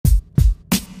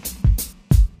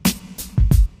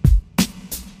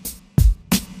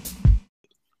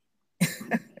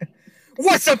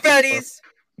What's up, fatties?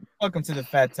 Welcome to the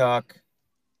Fat Talk.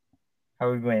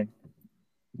 How we been?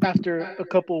 After a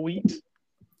couple weeks.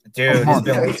 Dude, it's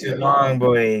been way too long,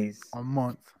 boys. A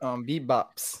month.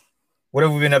 Bebops. What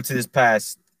have we been up to these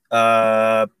past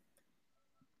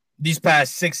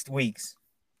 6 weeks?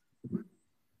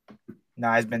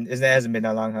 Nah, it hasn't been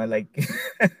that long, huh? Like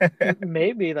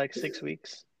Maybe like 6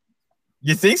 weeks.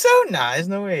 You think so? Nah, there's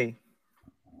no way.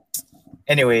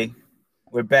 Anyway,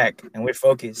 we're back and we're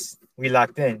focused. We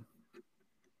locked in.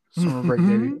 Summer break,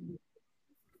 baby.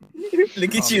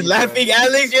 Look at you laughing, bro.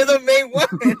 Alex. You're the main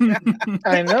one.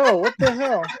 I know. What the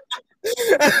hell?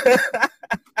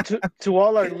 to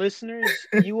all our listeners,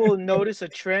 you will notice a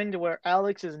trend where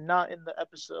Alex is not in the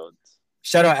episodes.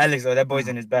 Shout out Alex, though. That boy's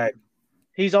in his bag.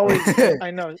 He's always, I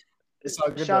know. It's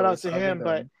all good. Shout out to him,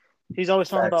 but he's always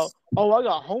talking about, oh, I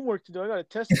got homework to do. I got a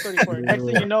test to study for it. Next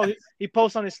thing you know, he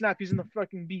posts on his Snap. He's in the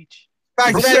fucking beach.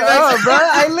 Shut up, bro.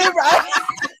 I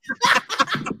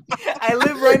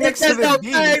live right next to the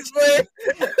beach.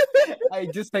 I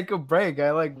just take a break.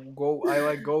 I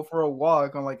go for a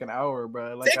walk on like an hour,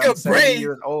 bro. Like take a break.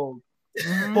 Years old.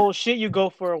 Bullshit. You go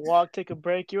for a walk, take a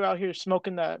break. You're out here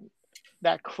smoking that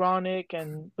chronic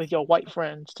and with your white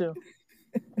friends too.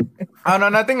 I don't know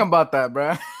nothing about that,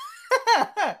 bro.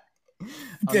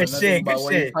 Good shit.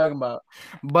 What are you talking about?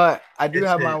 But I do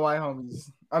have my white homies.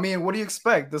 I mean, what do you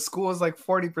expect? The school is like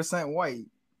 40% white.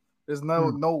 There's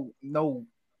no.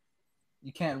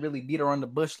 You can't really beat around the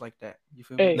bush like that. You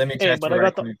feel me? Let me test but I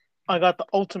got the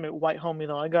ultimate white homie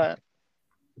though. I got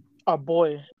our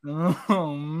boy.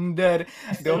 I'm dead.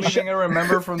 The only thing I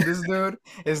remember from this dude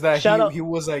is that he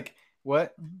was like,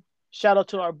 what? Shout out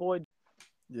to our boy.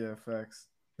 Yeah, facts.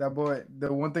 That boy.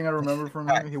 The one thing I remember from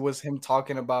him, he was him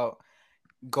talking about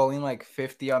going like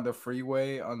 50 on the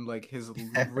freeway on like his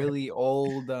really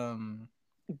old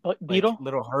Beetle, like,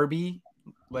 little Herbie.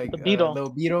 Like the Beetle.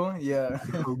 Little Beetle, yeah.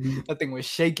 That thing was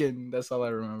shaking. That's all I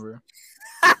remember.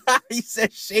 He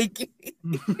said shaking.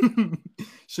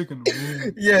 Shaking.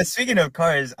 Yeah, speaking of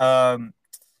cars,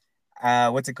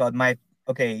 what's it called?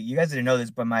 You guys didn't know this,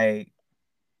 but I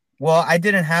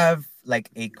didn't have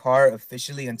like a car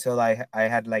officially until I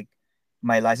had like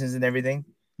my license and everything.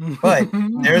 But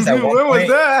there was that one When point. was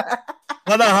that?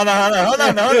 Hold on.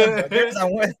 There was that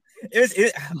one.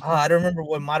 I don't remember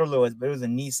what model it was, but it was a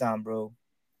Nissan, bro.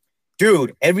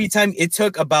 Dude, every time it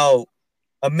took about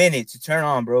a minute to turn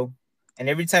on, bro. And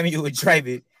every time you would drive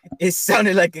it, it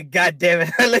sounded like a goddamn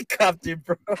helicopter,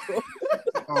 bro.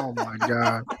 Oh my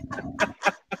god.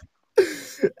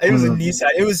 It was a Nissan.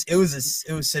 It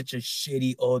was such a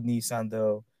shitty old Nissan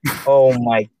though. Oh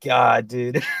my god,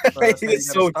 dude.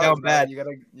 It's so down bad. You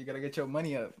gotta get your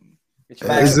money up.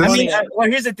 Here's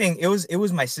the thing. It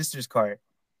was my sister's car.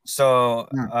 So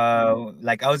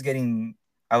like I was getting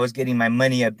my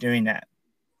money up during that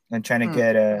and trying to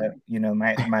get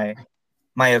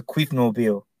my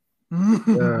Equipmobile. On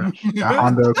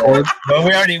the Accord. But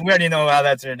we already know how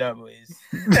that turned out, boys.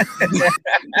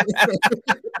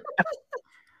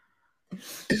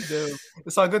 Dude,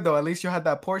 it's all good though. At least you had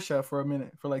that Porsche for a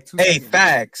minute, for like 2 Hey, seconds.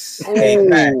 facts. Oh. Hey,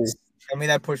 facts. Tell me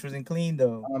that Porsche wasn't clean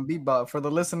though. Bebop. For the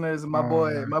listeners, my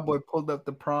boy pulled up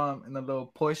the prom in a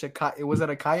little Porsche. Was it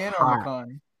a Cayenne or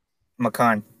Macan?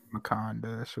 Macan. Macan,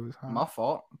 that shit was hot. My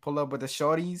fault. Pull up with the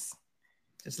shorties.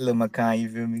 Just a little Macan, you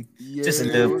feel me? Yeah. Just a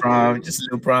little prom,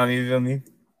 you feel me?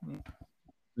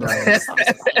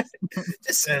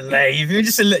 Just a like, you feel me?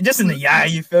 Just in the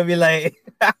yard, you feel me? Like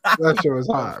that shit was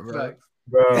hot, bro.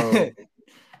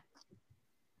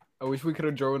 I wish we could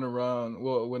have driven around.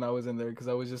 Well, when I was in there, because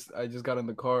I just got in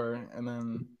the car and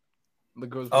then the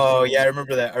girls. Oh yeah, I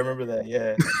remember that.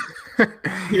 Yeah.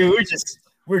 Yeah, we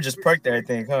were just parked there, I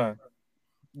think, huh?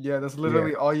 Yeah, that's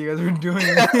literally all you guys were doing.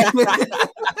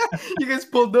 You guys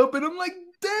pulled up and I'm like,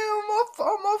 damn, my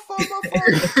fault.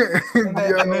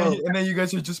 And then you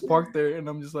guys are just parked there and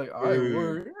I'm just like, all right,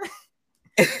 word.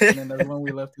 And then that's when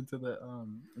we left into the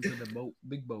boat,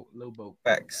 big boat, little boat.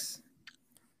 Facts.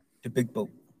 The big boat.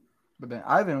 But then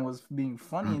Ivan was being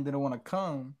funny and didn't want to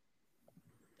come.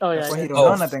 Oh yeah. That's why he don't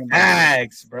know nothing.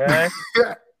 Facts, bro.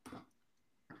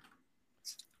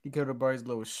 He could have brought his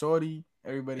little shorty.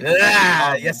 Everybody.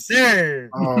 Yes, sir.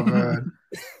 Oh man.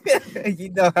 You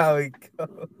know how it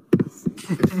goes.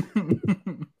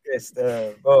 Good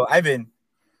stuff. Oh, Ivan.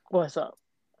 What's up?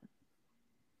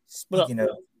 Speaking of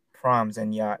proms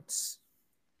and yachts.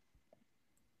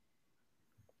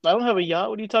 I don't have a yacht.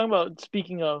 What are you talking about?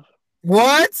 Speaking of.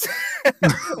 What?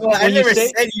 Well, I never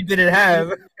said you didn't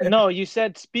have. No, you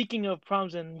said speaking of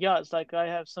proms and yachts, like I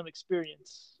have some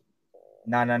experience.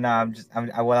 No.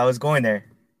 I was going there.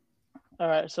 All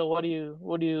right. So what do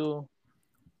you?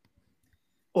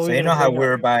 What So we you know gonna how bring we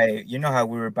were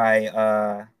up?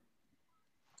 by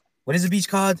what is the beach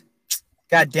called?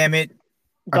 God damn it.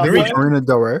 I think it's Golf Marina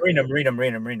Del Rey.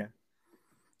 Marina.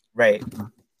 Right.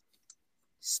 All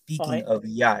Speaking right. of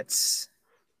yachts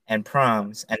and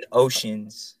proms and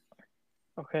oceans,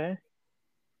 Okay.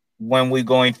 when we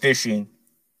going fishing.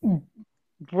 Bro,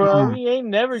 Mm. we ain't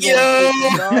never going Yo!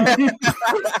 fishing, dog.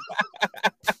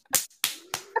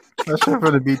 That shit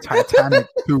gonna be Titanic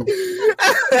too.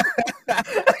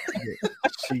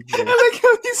 Jesus. I like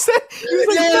how he said, he was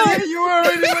like, Yeah. nah, you were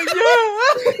already like,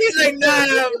 yeah. He's like, nah,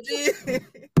 G.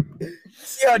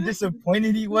 See how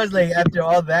disappointed he was, like after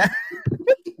all that.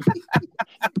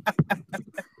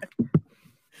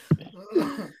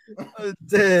 I'm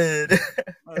dead.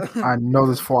 I know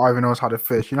this fool Ivan knows how to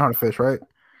fish. You know how to fish, right?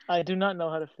 I do not know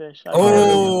how to fish. I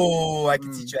I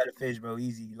can teach you how to fish, bro.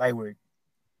 Easy, light work.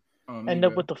 end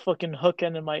up with the fucking hook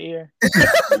end in my ear.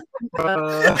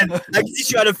 I can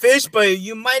teach you how to fish, but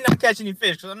you might not catch any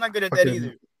fish because I'm not good at that Fucking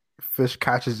either. Fish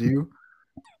catches you.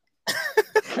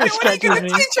 Fish catches me.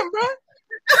 teach him, bro.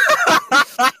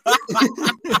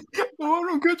 Oh, I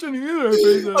don't catch any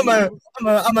either. I'm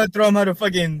gonna throw him how to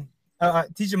fucking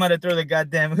teach him how to throw the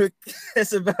goddamn hook.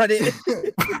 That's about it.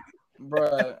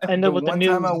 Bruh, End up with the one new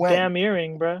time I went damn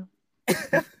earring, bro.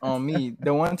 on me.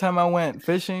 The one time I went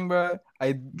fishing, bro,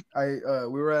 we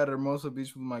were at Hermosa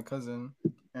Beach with my cousin,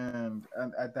 and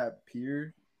at that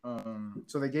pier,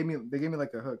 so they gave me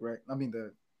like a hook, right? I mean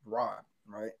the rod,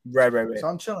 right? Right. So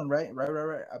I'm chilling, right.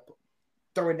 I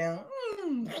throw it down.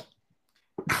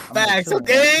 Facts,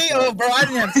 okay? Oh, bro, I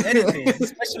didn't have to edit this.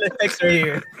 Special effects right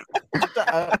here.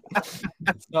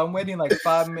 So I'm waiting like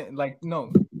 5 minutes. Like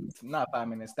no, not 5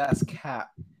 minutes. That's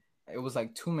cap. It was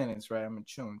like 2 minutes, right? I'm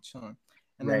chilling,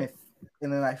 and Right.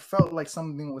 then I felt like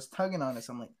something was tugging on it.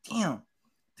 So I'm like, damn,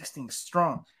 this thing's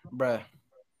strong, bruh.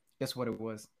 Guess what it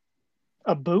was?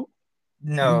 A boot?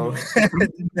 No.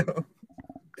 No.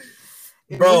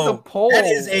 It Bro, was the pole. that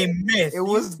is a myth. It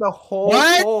was the whole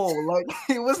What? pole. Like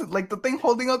it wasn't like the thing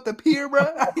holding up the pier, bro.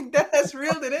 I mean, that's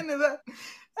reeled it into that.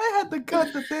 I had to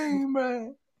cut the thing,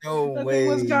 bro. No That way.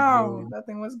 thing was gone. Bro. That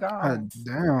thing was God gone.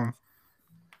 damn.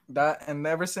 That and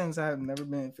ever since I have never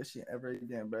been fishing ever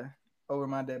again, bro. Over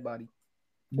my dead body.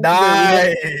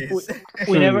 Nice.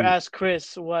 We never asked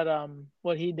Chris what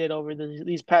he did over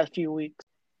these past few weeks.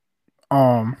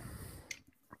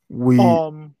 We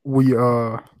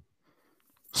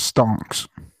stonks.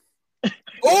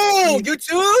 Oh, you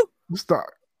too?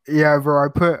 Yeah, bro.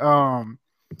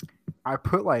 I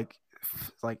put like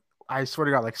I swear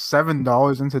to God, like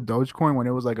 $7 into Dogecoin when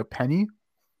it was like a penny.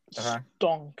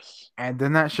 Stonks. And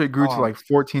then that shit grew to like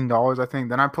 $14, I think.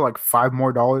 Then I put like $5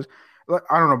 more. Like,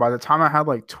 I don't know. By the time I had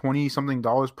like 20 something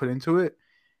dollars put into it,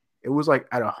 it was like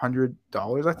at $100,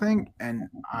 I think. And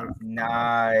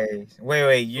Nice.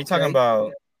 Wait. You're talking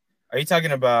about? Are you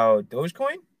talking about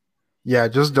Dogecoin? Yeah,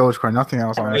 just Dogecoin, nothing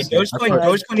else. Honestly.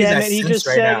 Dogecoin is at He just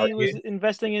right said now, he was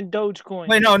investing in Dogecoin.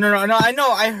 Wait, no. I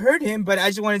know. I heard him, but I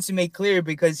just wanted to make clear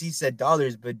because he said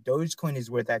dollars, but Dogecoin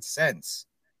is worth at cents.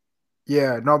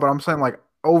 Yeah, no, but I'm saying like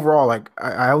overall, like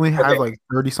I only have like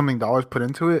 30 something dollars put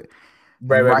into it.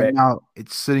 Right now,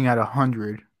 it's sitting at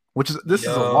 100, which is is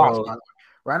a loss. By the way.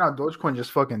 Right now, Dogecoin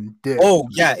just fucking dipped. Oh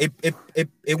yeah,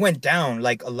 it went down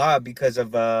like a lot because of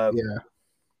SNL.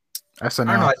 I don't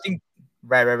know. I think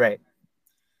right.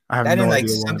 I have that no and like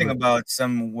idea something about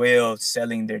some whale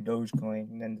selling their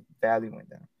Dogecoin and then the value went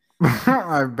down.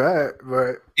 I bet,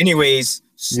 but anyways,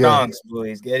 stonks,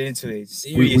 boys, get into it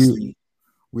seriously.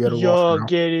 We had a Yo,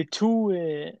 get it to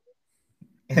it.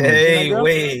 Hey,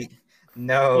 wait.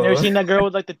 No. You never seen that girl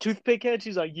with like the toothpick head?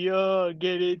 She's like, yo,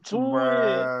 get it to it.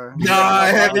 No,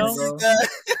 I haven't seen that.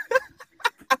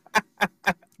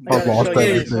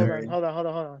 Hold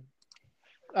on.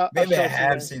 Maybe I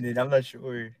have seen it. I'm not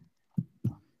sure.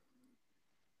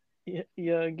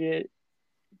 Yeah, get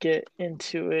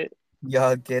into it.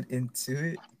 Y'all get into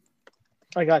it.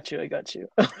 I got you.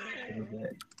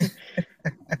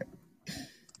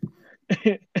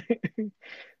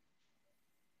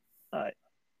 All right,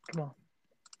 come on.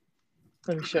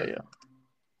 Let me show you.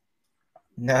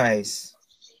 Nice.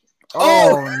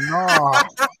 Oh no!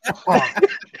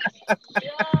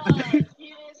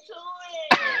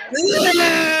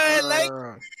 Like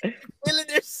killing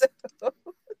yourself.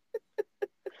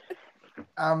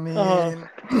 I mean,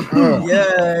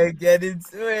 yeah, get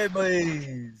into it,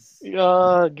 boys.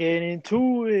 Yeah, get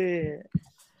into it.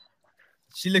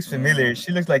 She looks familiar.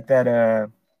 She looks like that.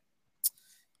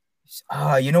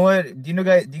 You know what? Do you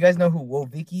guys know who Wo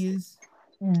Vicky is?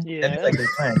 Yeah, that looks like their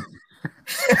friend.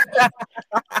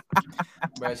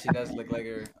 Bro, she does look like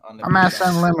her on the. I'm at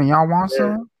 7-Eleven. Y'all want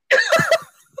some?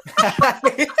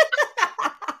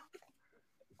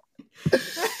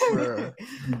 Bruh.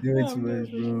 You're doing too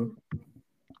much, bro.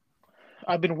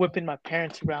 I've been whipping my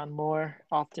parents around more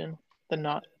often than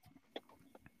not.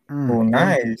 Oh,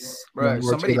 nice. Bro,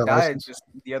 somebody died just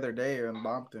the other day in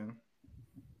Bompton.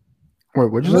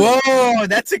 Wait, what'd you say? Whoa,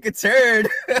 that took a turn.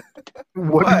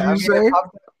 What did you say?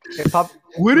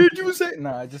 What did you say?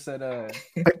 No, I just said I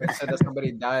said that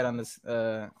somebody died on this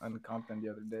on the Compton the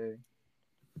other day.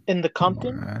 In the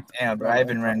Compton? Damn, bro, I've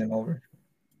been random over.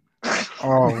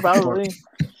 Oh, probably.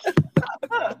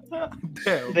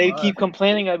 Damn, they keep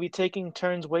complaining I'd be taking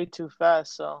turns way too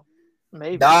fast, so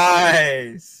maybe.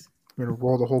 Nice. You're gonna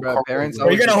roll the whole car. Parents,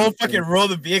 you're gonna whole fucking roll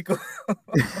the vehicle.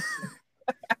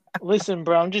 Listen,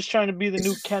 bro, I'm just trying to be the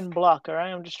new Ken Block, all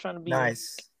right? I'm just trying to be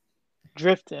nice.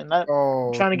 Drifting. I'm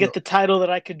trying to get the title that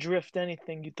I could drift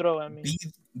anything you throw at me.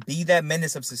 Be that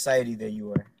menace of society that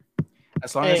you are.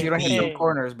 As long as you don't hit them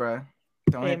corners, bro.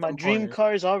 Hey, my dream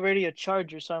car is already a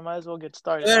Charger, so I might as well get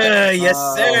started. Yes,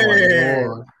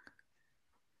 sir.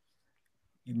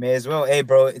 You may as well. Hey,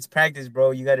 bro, it's practice,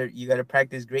 bro. You gotta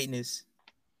practice greatness.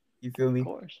 You feel me? Of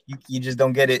course. You just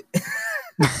don't get it.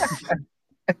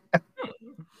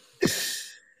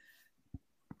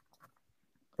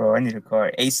 Bro, I need a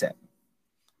car ASAP.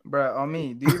 Bro, on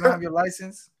me. Do you even have your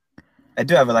license? I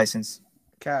do have a license.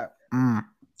 Cap.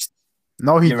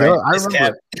 No, he does.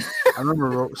 Right. I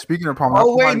remember. Speaking of Palm.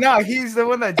 Oh wait, no, he's the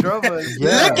one that drove us.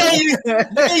 Yeah. Look at you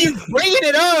bringing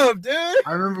it up, dude.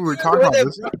 I remember we were talking about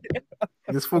this.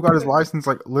 This fool got his license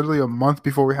like literally a month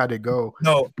before we had to go.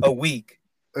 No, a week.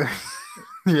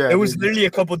 Yeah, it was literally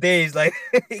a couple days, like.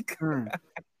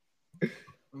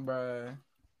 Bruh.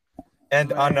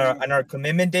 And on our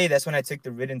commitment day, that's when I took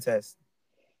the written test.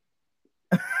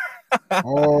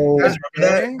 Oh,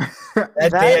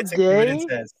 that day I took the written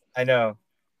test. I know.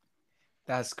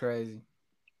 That's crazy.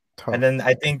 Tough. And then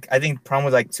I think prom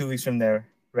was like 2 weeks from there,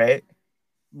 right?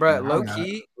 Bro, low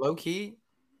key,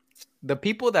 the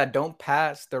people that don't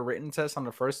pass the written test on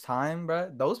the first time, bro,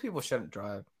 those people shouldn't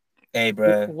drive. Hey,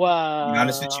 bro. Wow. To be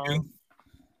honest with you,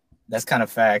 that's kind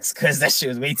of facts, because that shit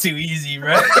was way too easy,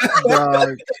 bro.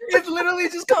 It's literally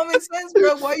just common sense,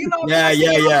 bro. Why you not?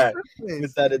 Yeah.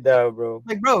 Without a doubt, bro.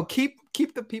 Like, bro, keep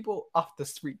the people off the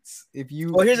streets. If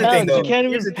you, well, here's the thing, though. You can't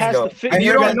even pass the fit. If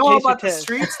you don't know about the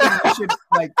streets, then you should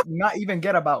like not even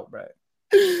get about, bro.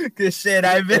 Good shit,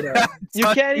 Ivan. You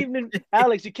can't even,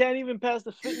 Alex. You can't even pass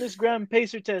the fitness gram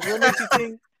pacer test. What makes you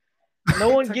think? No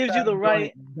one gives you the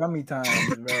right dummy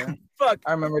time, bro. Fuck.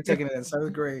 I remember taking it in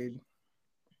 7th grade.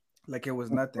 Like it was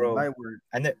nothing. Bro, light work.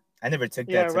 I never took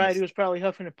that. Yeah, right. He was probably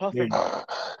huffing and puffing. Nah,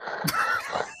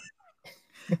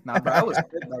 but I was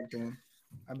fit back then.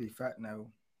 I'd be fat now.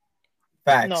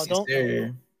 Facts. No,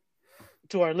 don't.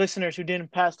 To our listeners who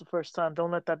didn't pass the first time,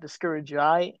 don't let that discourage you.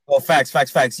 Oh, facts.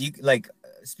 You like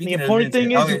speaking. The important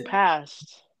thing is you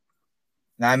passed.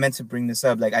 Now I meant to bring this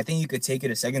up. Like I think you could take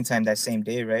it a second time that same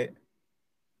day, right?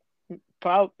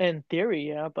 In theory,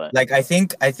 yeah, but like I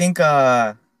think I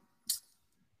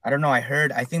don't know.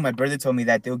 I think my brother told me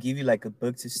that they'll give you like a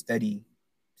book to study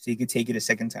so you could take it a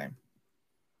second time.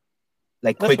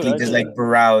 Like quickly, just like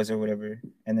browse or whatever,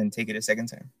 and then take it a second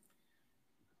time.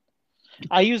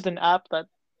 I used an app that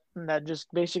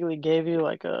just basically gave you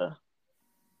like a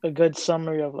good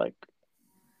summary of like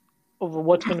over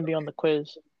what's going to be on the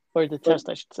quiz or the test,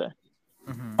 I should say.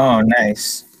 Mm-hmm. Oh,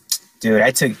 nice, dude. I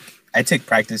took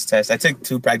practice tests. I took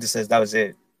 2 practice tests. That was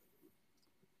it.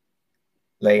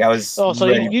 Like I was. Oh, so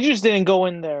you just didn't go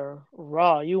in there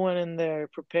raw. You went in there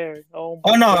prepared. Oh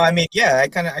no! I mean, yeah, I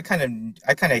kind of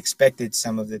expected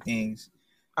some of the things,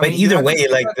 but either way,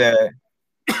 like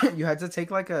you had to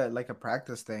take like a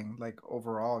practice thing, like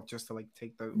overall, just to like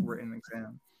take the written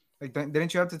exam. Like,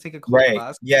 didn't you have to take a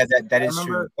class? Yeah, that is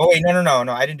true. Oh wait,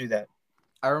 no, I didn't do that.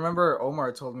 I remember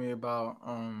Omar told me about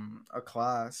a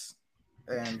class,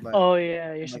 and like. Oh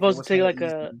yeah, you're supposed to take like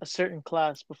a certain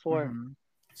class before. Mm-hmm.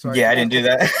 So I didn't do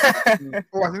that.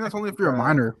 Oh, I think that's only if you're a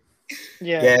minor.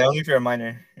 Yeah, only if you're a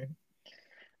minor.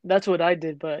 That's what I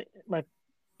did, but I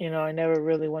never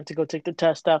really went to go take the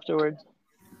test afterwards.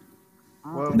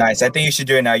 Well, nice. I think you should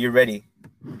do it now. You're ready.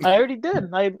 I already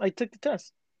did. I took the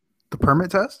test. The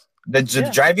permit test? The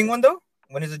driving one though?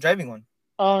 When is the driving one?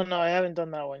 Oh no, I haven't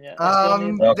done that one yet.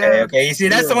 Okay. You see,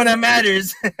 that's the one that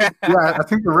matters. Yeah, I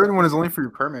think the written one is only for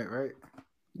your permit, right?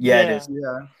 Yeah, it is.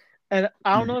 Yeah. And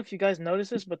I don't know if you guys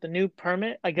noticed this, but the new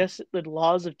permit, I guess the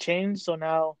laws have changed. So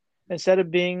now instead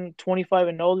of being 25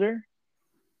 and older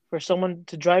for someone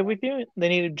to drive with you, they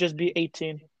need to just be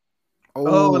 18.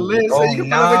 Oh, Liz, so you can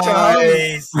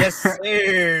nice. Yes,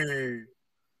 sir.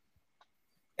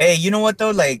 Hey, you know what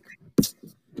though? Like,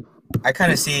 I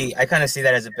kind of see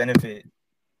that as a benefit.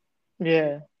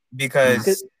 Yeah.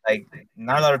 Because like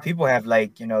not a lot of people have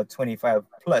like 25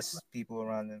 plus people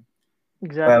around them.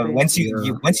 Exactly. But once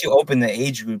you open the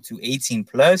age group to 18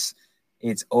 plus,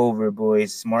 it's over,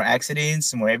 boys. More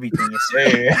accidents, more everything. Yes,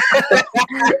 sir.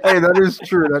 Hey, that is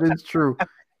true. That is true.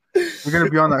 You're gonna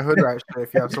be on that hood rat shit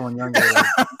if you have someone younger. Like,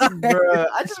 Bruh,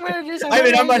 I just want to do some I'm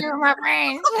with my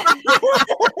friends.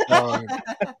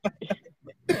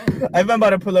 I'm about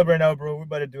to pull up right now, bro. We're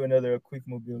about to do another Quick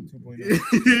Mobile 2.0.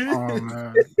 oh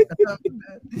man.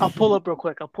 I'll pull up real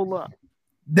quick. I'll pull up.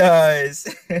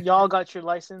 Nice. Y'all got your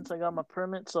license. I got my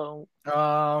permit. So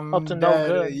up to no that,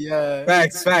 good. Yeah.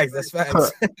 Facts. That's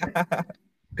facts.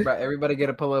 Bro, everybody get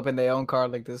to pull up in their own car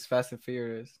like this Fast and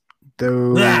Furious.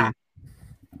 Dude. Yeah.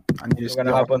 We're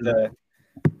gonna hop on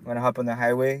the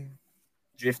highway,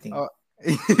 drifting. No.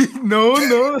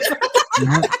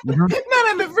 Not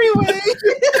on the freeway.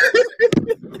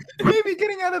 Maybe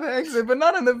getting out of the exit, but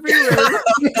not on the freeway.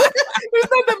 There's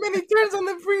not that many turns on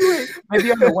the freeway.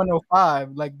 Maybe on the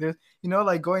 105. Like there's,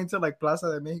 like going to like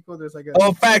Plaza de Mexico. There's like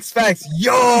facts.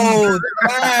 Yo,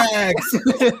 facts.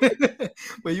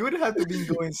 But you would have to be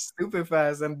going stupid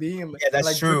fast and being like,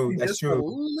 that's true. That's true. A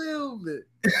little bit.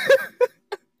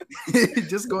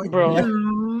 Just going,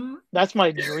 bro. That's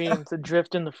my dream, to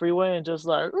drift in the freeway and just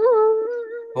like,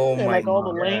 oh my, like all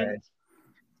the lanes.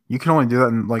 You can only do that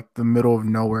in like the middle of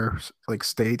nowhere, like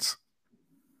states.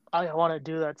 I want to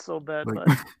do that so bad, like,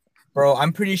 but bro,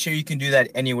 I'm pretty sure you can do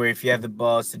that anywhere if you have the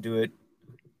balls to do it.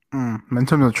 In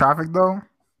terms of traffic, though,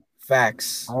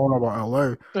 facts. I don't know about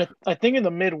LA. I think in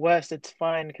the Midwest it's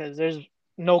fine because there's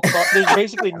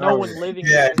basically no one living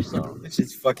there, so it's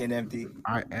just fucking empty.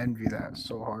 I envy that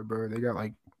so hard, bro. They got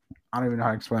like, I don't even know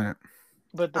how to explain it.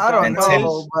 But I don't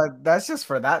know, but that's just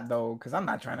for that though, because I'm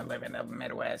not trying to live in the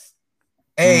Midwest.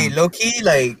 Hey, low key,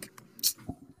 like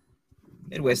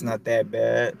Midwest not that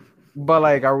bad. But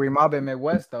like, are we mobbing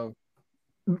Midwest though?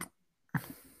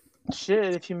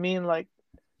 Shit, if you mean like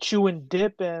chewing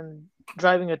dip and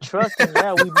driving a truck, then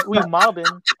yeah, we mobbing.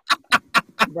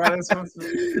 Bro, this one's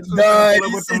with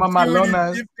the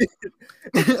mamalonas.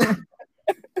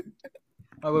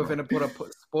 I was gonna put a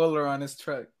spoiler on his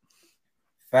truck.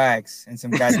 Facts and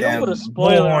some goddamn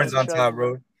horns on top,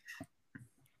 bro.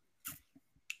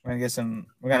 We're gonna get some.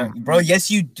 Bro.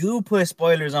 Yes, you do put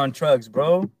spoilers on trucks,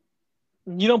 bro.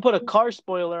 You don't put a car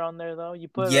spoiler on there though. You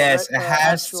put it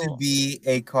has to be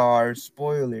a car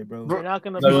spoiler, bro. You're not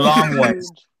gonna the long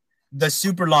ones, the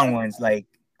super long ones. Like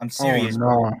I'm serious,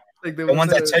 bro. Like the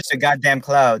ones that touch the goddamn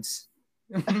clouds.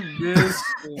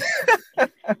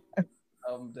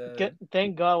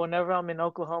 Thank God, whenever I'm in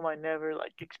Oklahoma, I never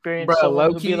like experience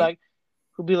someone who'd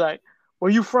be like,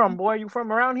 "Where you from, boy? You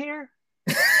from around here?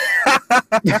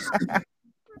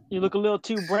 You look a little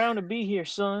too brown to be here,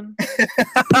 son."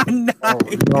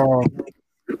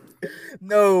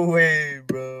 No way,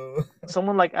 bro.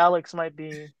 Someone like Alex might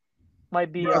be.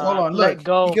 Bro, hold on, let look.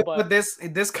 go. You can put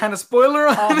this kind of spoiler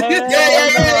on it.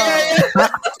 Yeah.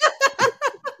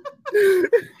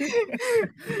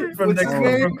 from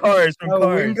cars.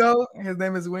 Wingo. His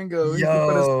name is Wingo. He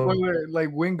put a spoiler like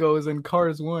Wingos and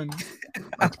Cars 1.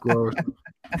 That's gross.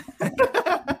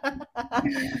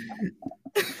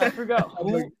 I forgot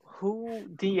who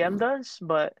DM'd us,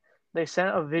 but they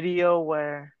sent a video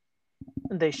where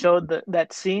they showed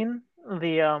that scene,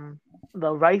 the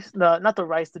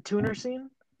tuner scene.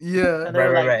 Yeah, and they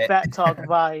were like fat talk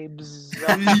vibes.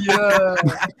 Yeah.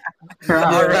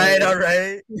 all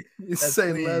right. You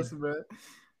say less,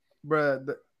 bro.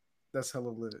 That's hella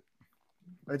lit.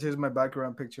 I changed my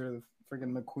background picture of the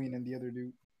freaking McQueen and the other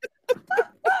dude.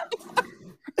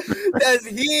 That's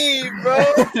he, bro.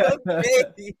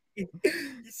 Okay. You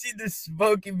see the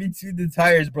smoke in between the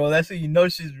tires, bro. That's when you know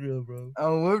she's real, bro. I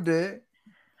moved it.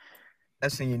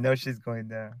 That's when you know she's going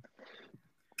down,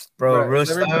 bro. Real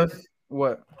stuff.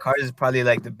 What? Cars is probably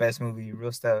like the best movie.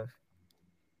 Real stuff.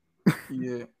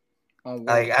 Yeah.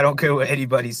 Like I don't care what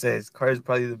anybody says. Cars is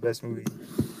probably the best movie.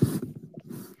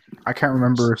 I can't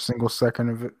remember a single second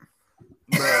of it.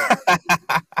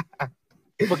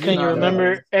 But can you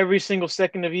remember every single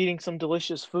second of eating some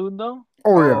delicious food though?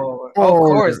 Oh yeah. Of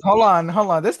course. Yeah. Hold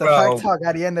on. This is the fact talk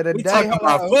at the end of the day. Talking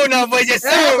about food now, boy. Just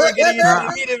we're getting into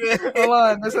the meat of it. Hold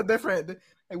on. That's a different.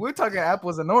 Like, we're talking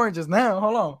apples and oranges now.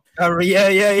 Hold on.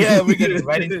 Yeah. We're getting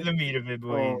right into the meat of it,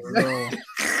 boys.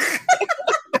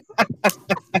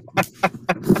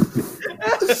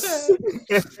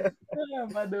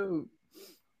 My dude.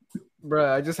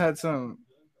 Bruh, I just had some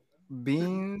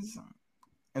beans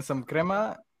and some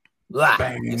crema.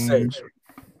 Bangs.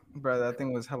 Bro, that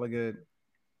thing was hella good.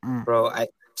 Bro,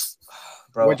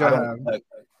 what'd y'all have?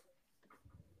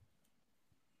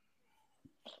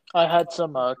 I had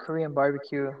some Korean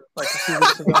barbecue like a few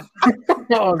weeks ago.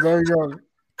 Oh, there you go.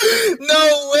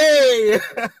 No way.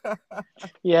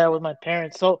 Yeah, with my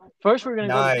parents. So first we were gonna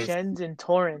go to Nice. Chen's in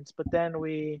Torrance, but then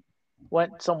we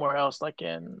went somewhere else, like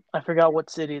in I forgot what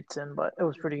city it's in, but it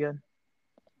was pretty good.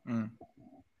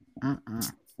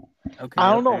 Okay.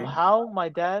 I don't know how my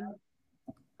dad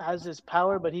has this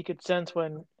power, but he could sense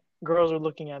when girls are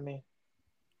looking at me.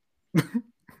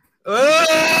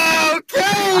 Oh,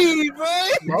 okay, bro.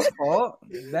 My fault.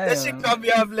 That shit Damn. caught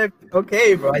me off lip.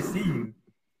 Okay, bro, I see you.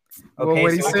 Well,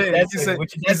 what he so said? He said,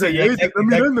 what you he said, yeah, exactly.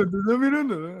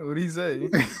 what did he say?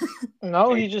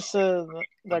 No, he just said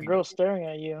that girl's staring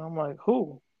at you. I'm like,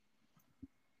 who?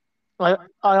 I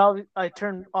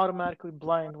turn automatically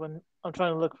blind when I'm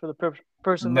trying to look for the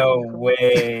person No looking for me.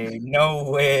 way. No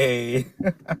way.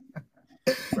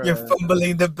 You're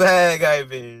fumbling the bag,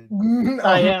 Ivan.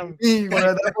 I am.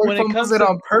 That boy fumbles it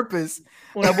on purpose.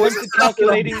 When it comes to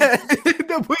calculating,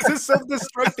 that boy's a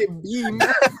self-destructive beam.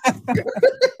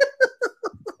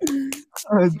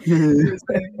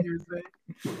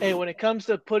 hey, when it comes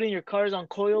to putting your cars on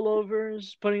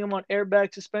coilovers, putting them on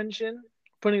airbag suspension,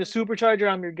 putting a supercharger,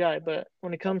 I'm your guy. But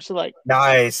when it comes to like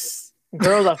Nice.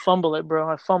 girls, I fumble it, bro.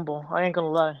 I fumble. I ain't gonna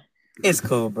lie. It's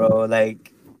cool, bro.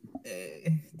 Like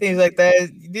things like that.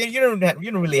 You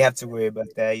don't really have to worry about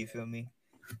that. You feel me?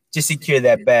 Just secure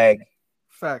that bag.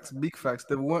 Facts, big facts.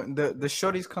 The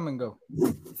shorties come and go.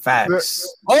 Facts.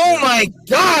 Oh my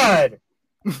god!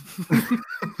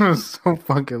 So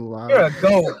fucking loud. You're a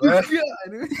goat, bro.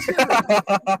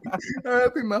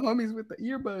 R.I.P. my homies with the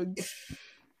earbuds.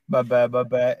 My bad.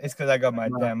 It's because I got my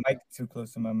damn mic too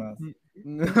close to my mouth.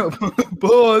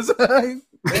 Pause.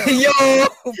 Yo!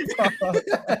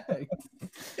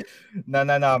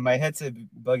 No. My headset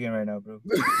bugging right now, bro.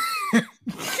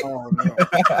 Oh, no.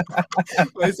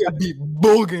 I said be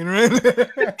bugging, right?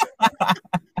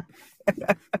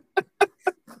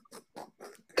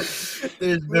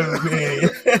 There's no way.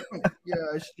 Yeah,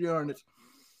 I should on it.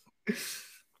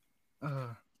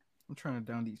 I'm trying to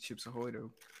down these Chips Ahoy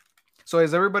though. So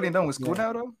is everybody done with school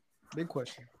now though? Big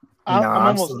question. I'm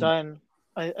almost done.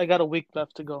 I got a week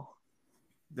left to go.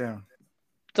 Damn.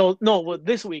 So no,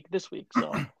 this week.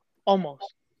 So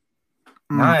almost.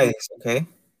 Nice. Okay.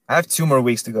 I have 2 more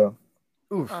weeks to go.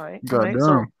 Oof. All right. Goddamn.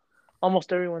 So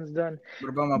almost everyone's done. What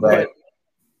about my But-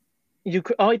 boy?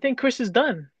 I think Chris is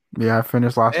done. Yeah, I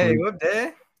finished last Hey, week. what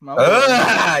there? My boy.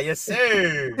 Yes,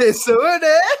 sir. Hey, so what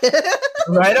there?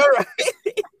 Right, all right.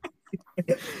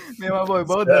 Me and my boy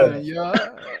both done, yeah.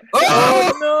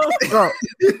 Oh, no! Oh,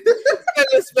 got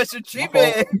a special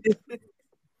treatment.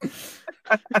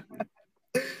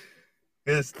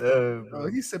 Good stuff. Oh, Bro.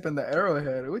 he's sipping the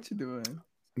Arrowhead. What you doing?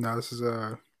 no, this is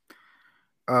Lipton.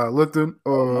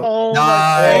 Oh Nice. my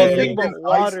god! Think Ice, about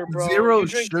water, bro. zero You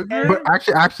drink sugar? every- But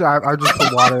actually, I just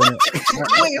put water in it.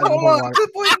 Wait, I hold put on. water. This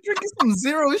boy drinking some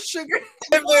zero sugar.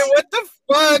 Wait, what the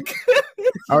fuck?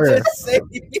 Okay. Just say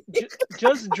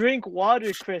Just drink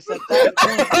water, Chris. At that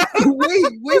point.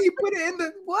 wait, you put it in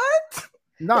the what?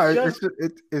 No,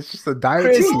 it's just a diet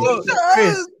Chris,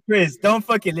 tea. Chris, don't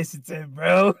fucking listen to him,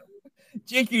 bro.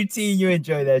 Drink your tea and you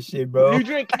enjoy that shit, bro. You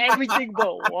drink everything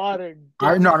but water.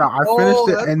 I dummy. finished it,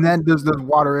 that's- and then there's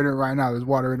water in it right now. There's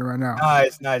water in it right now.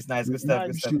 Nice. Good stuff.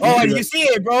 Nice. Oh, you see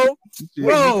it, bro? Yeah.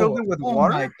 Bro, you filled it with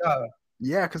water? my god.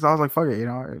 Yeah, because I was like, fuck it, it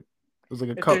was like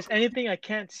a If cup. there's anything I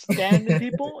can't stand in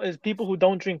people, is people who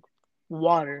don't drink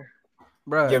water.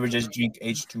 Bruh, You ever just drink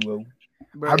H2O?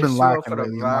 I've been H2O lacking for the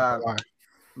lately. I'm not vibe. gonna lie.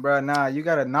 Bruh, nah, you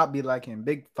gotta not be lacking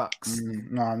big fucks.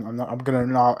 No, I'm not. I'm gonna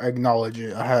not acknowledge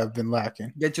it. I have been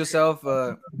lacking. Get yourself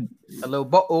a little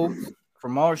bottle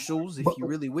from Marshalls if you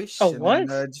really wish. A and what?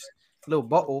 then, just a little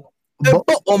bottle.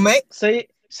 Oh, mate. Say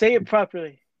it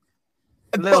properly.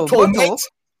 A little Bottle, bottle. mate.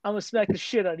 I'm gonna smack the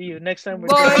shit out of you next time we're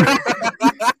Boy. done.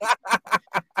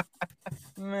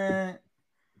 Man.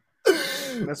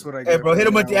 That's what I Hey, get. bro, hit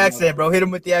him with the now. accent, bro. Hit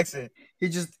him with the accent. He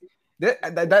just damn,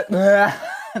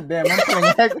 I'm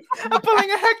pulling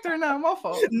a Hector now, my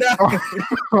fault. No.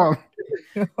 Oh,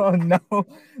 Oh, no.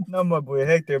 No, my boy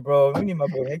Hector, bro. We need my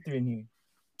boy Hector in here.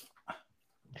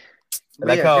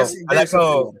 But yeah, guess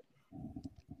how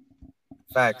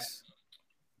facts.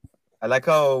 I like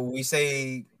how we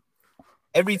say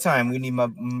every time we need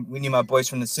my boys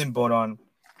from the sim boat on.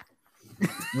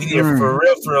 We need to for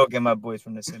real get my boys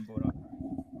from the sim boat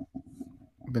on.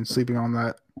 I've been sleeping on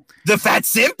that. The fat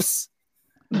simps.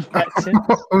 That's it.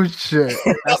 Oh shit!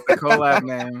 That's the collab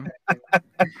name.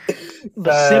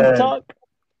 The sim talk.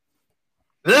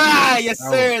 Ah, yes,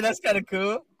 sir. That's kind of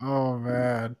cool. Oh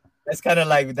man. That's kind of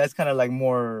like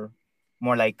more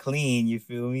like clean. You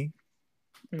feel me?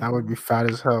 That would be fat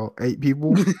as hell. 8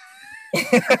 people.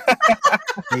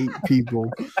 8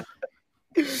 people.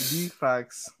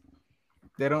 Facts.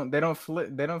 They don't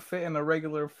fit in a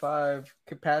regular 5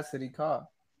 capacity car.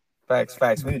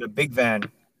 Facts. We need a big van.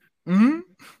 Mm-hmm.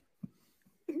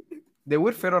 They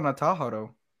would fit on a Tahoe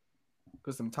though,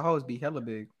 because some Tahoes be hella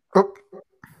big. Oh.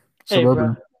 Hey,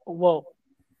 bro. Whoa.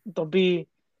 Don't be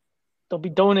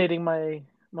donating my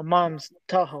mom's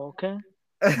Tahoe, okay?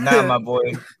 Nah, my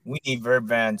boy. We need verb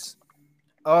vans.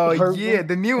 Oh yeah,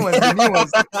 the new ones.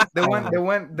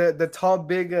 The tall,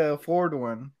 big Ford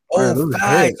one. Oh,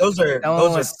 facts. Those are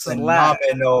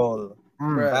phenomenal.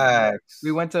 Facts.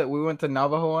 We went to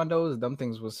Navajo on those. Them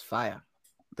things was fire.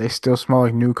 They still smell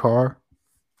like new car.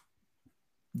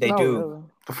 They do.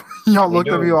 Really. Y'all looked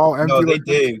at me all empty. No, they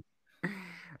did. I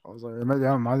was like, am I the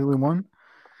only one?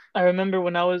 I remember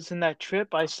when I was in that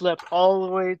trip, I slept all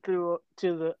the way through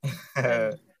to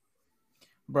the.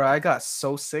 Bro, I got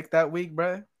so sick that week,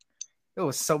 bro. It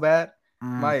was so bad.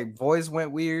 My voice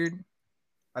went weird.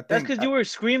 That's because you were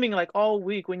screaming like all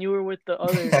week when you were with the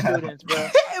other students, bro.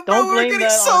 Don't blame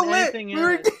that on anything else. We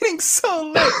were getting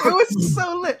so lit. It was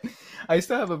so lit. I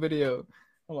still have a video.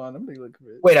 Hold on, let me look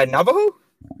for it. Wait, at Navajo?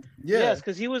 Yeah. Yes,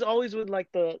 because he was always with like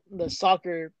the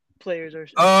soccer players or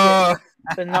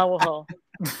the Navajo.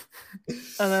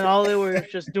 And then all they were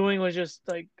just doing was just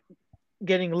like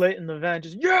getting lit in the van,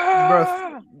 just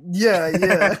Bro,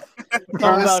 yeah.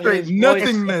 Straight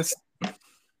nothingness.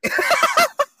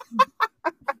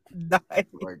 Nice. Oh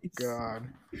my god,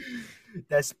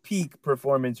 that's peak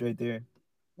performance right there.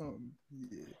 Oh,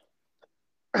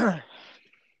 yeah.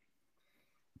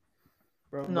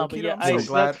 Bro, no, but yeah, I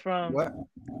slept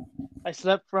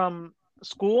from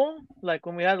school, like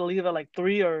when we had to leave at like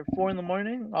 3 or 4 in the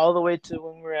morning, all the way to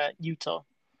when we were at Utah.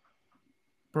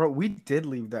 Bro, we did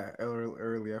leave that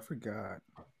early. I forgot.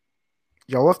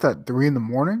 Y'all left at 3 in the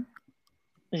morning?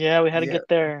 Yeah, we had to get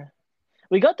there.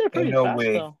 We got there pretty fast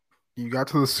though. You got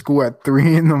to the school at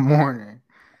 3 in the morning.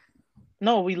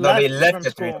 No, we left from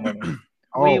at school. 3 in the morning.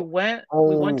 We went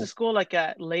to school like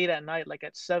at late at night, like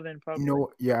at 7 probably. You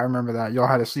know, yeah, I remember that. Y'all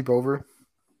had to sleep over.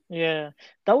 Yeah,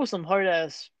 that was some hard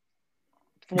ass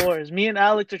floors. Me and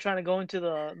Alex are trying to go into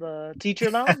the teacher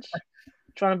lounge,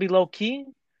 trying to be low key.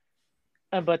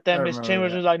 But then Miss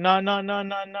Chambers was like, no. No,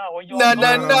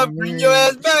 bring your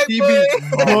ass back, She boy. be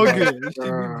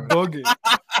bugging.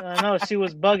 I know, she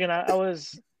was bugging. I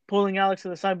was pulling Alex to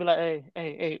the side, be like,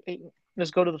 hey,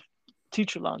 let's go to the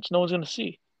teacher lounge. No one's gonna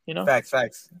see, you know. Facts.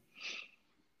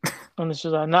 And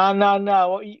she's like, nah.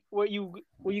 Where you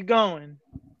going?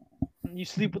 You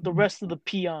sleep with the rest of the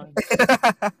peons.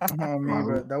 Oh man,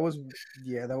 bro, that was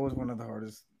one of the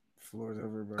hardest floors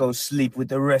ever, bro. Go sleep with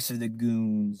the rest of the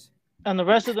goons. And the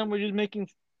rest of them were just making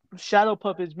shadow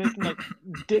puppets, making like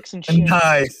dicks and shit.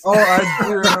 Nice. Oh, I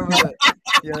do remember that.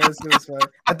 Yeah, that's fun.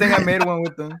 I think I made one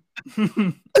with them.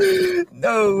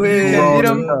 No way. Yeah, meet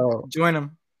them. Join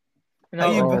them.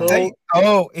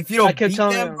 If you don't beat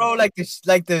them, bro, like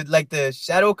the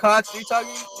shadow cocks you're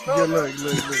talking about? Yeah, look.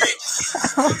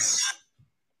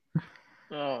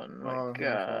 Oh my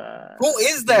god. Who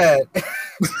is that?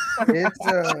 It's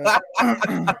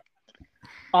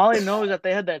all I know is that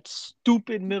they had that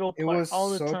stupid middle part all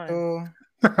the time.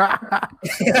 I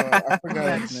forgot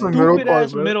that stupid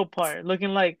ass middle part, looking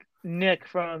like Nick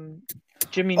from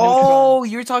Jimmy Neutron. Oh,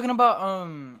 you're talking about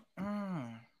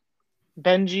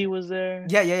Benji was there.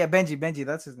 Yeah, Benji,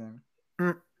 that's his name.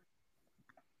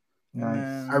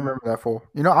 Nice. I remember that fool.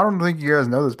 You know, I don't think you guys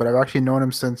know this, but I've actually known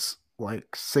him since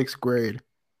like 6th grade.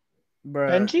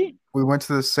 Benji? We went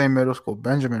to the same middle school.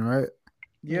 Benjamin, right?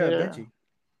 Yeah. Benji.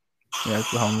 Yeah, it's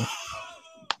the homie.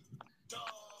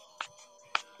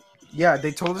 Yeah,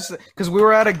 they told us because we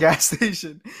were at a gas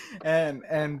station,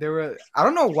 and they were. I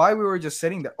don't know why we were just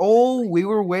sitting there. Oh, we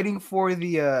were waiting for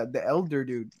the elder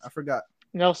dude. I forgot.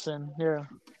 Nelson. Yeah.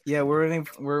 Yeah,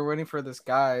 we're waiting for this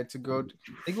guy to go. I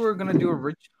think we were gonna do a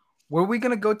rich. Were we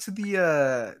gonna go to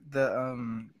the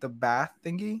bath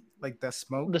thingy, like the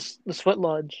smoke? The sweat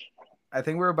lodge. I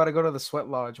think we were about to go to the sweat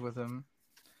lodge with him.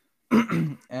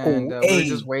 And we were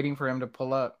just waiting for him to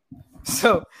pull up.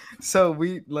 So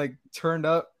we like turned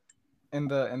up in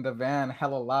the van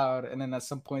hella loud, and then at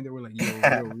some point they were like,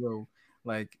 yo,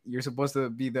 like you're supposed to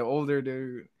be the older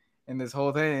dude in this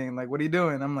whole thing. Like, what are you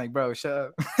doing? I'm like, bro, shut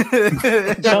up.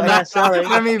 Sorry.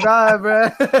 Let me vibe,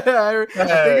 bro. I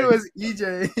think it was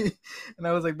EJ, and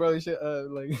I was like, bro, shut up.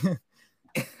 Like,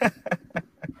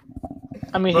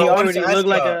 I mean, he already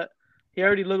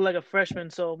looked like a freshman,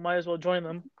 so might as well join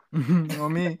them. Well,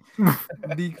 me,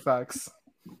 big facts.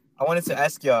 I wanted to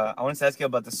ask y'all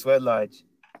about the sweat lodge.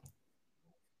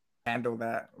 handle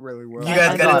that really well. You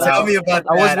guys gotta tell me about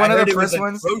that. I was one of the first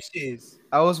first ones.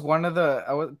 I was one of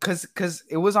the because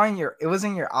it was in your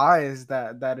eyes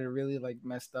that it really like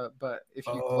messed up. But if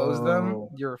you close them,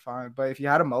 you're fine. But if you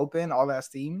had them open, all that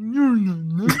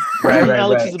steam. Right.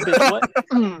 Alex is a bitch. What?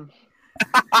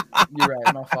 You're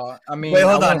right. My fault. I mean, wait,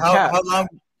 hold on.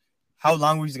 How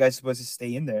long were you guys supposed to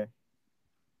stay in there?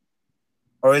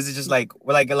 Or is it just like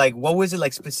what was it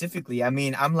like specifically? I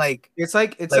mean, I'm like it's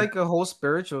like a whole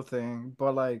spiritual thing,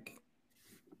 but like,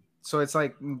 so it's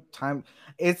like time.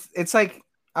 It's like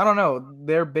I don't know.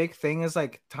 Their big thing is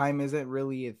like time isn't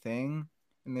really a thing,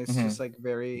 and it's just like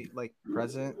very like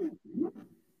present.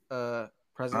 Right.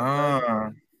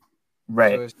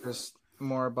 So it's just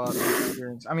more about the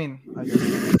experience. I mean, I guess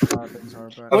a lot of things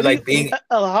are, but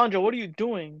Alejandro, what are you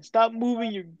doing? Stop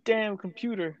moving your damn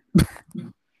computer.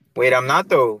 Wait, I'm not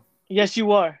though. Yes,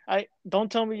 you are. I don't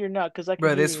tell me you're not, because I can.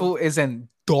 Bro, this fool is in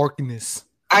darkness.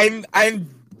 I'm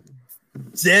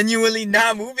genuinely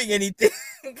not moving anything.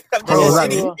 I'm just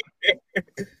sitting here.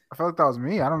 I felt like that was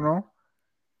me. I don't know.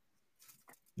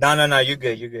 No. You're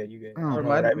good.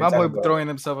 My boy throwing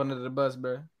himself under the bus,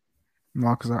 bro. No,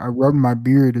 because I rubbed my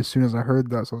beard as soon as I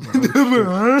heard that. So I was like,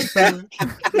 oh,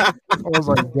 I was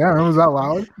like, damn, was that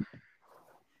loud?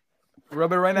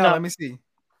 Rub it right now. No. Let me see.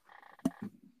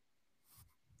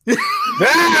 Yes,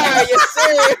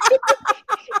 sir.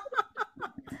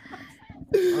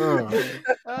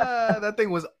 That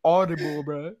thing was audible,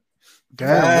 bro.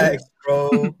 Damn,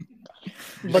 bro.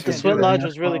 But the sweat lodge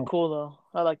was really cool, though.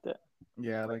 I liked it.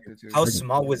 Yeah, I liked it too. How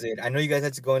small was it? I know you guys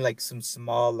had to go in like some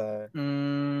small.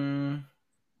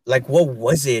 Like what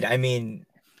was it? I mean,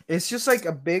 it's just like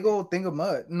a big old thing of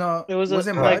mud. No, it was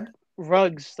it like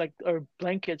rugs, like or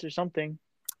blankets or something.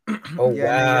 Oh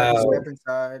yeah, wow! Step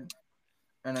inside.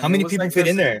 And how many people fit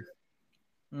in there?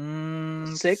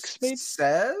 6, maybe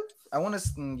 7. I want to.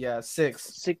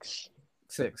 6.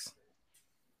 6.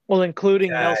 Well, including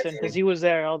Nelson, because he was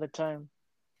there all the time.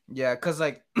 Yeah, because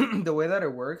like the way that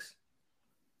it works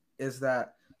is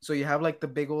that so you have like the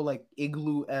big old like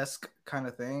igloo-esque kind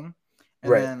of thing,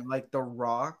 and then like the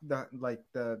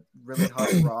really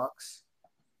hot rocks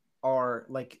are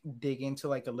like dig into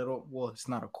like a little. Well, it's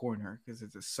not a corner because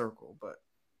it's a circle, but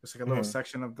it's like a little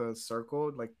section of the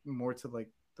circle, like more to like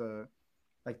the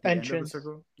entrance end of the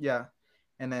circle. Yeah.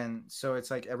 And then so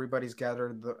it's like everybody's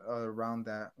gathered around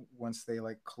that once they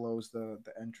like close the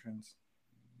entrance.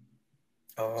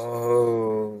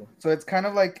 Oh. So it's kind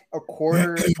of like a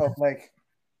quarter of like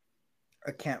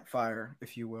a campfire,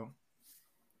 if you will.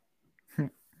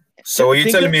 So what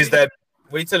you're telling me is that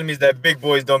big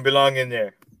boys don't belong in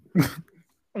there?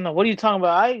 No, what are you talking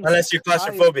about? Unless you're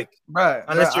claustrophobic. Right.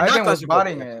 Unless you're not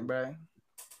claustrophobic. It, bro.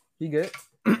 He good?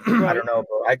 I don't know,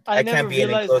 bro. I can't be in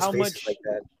close spaces like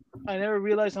that. I never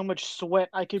realized how much sweat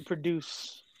I could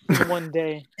produce in one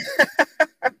day.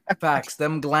 Facts.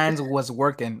 Them glands was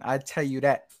working. I tell you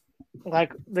that.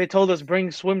 Like they told us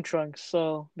bring swim trunks,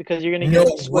 so because you're gonna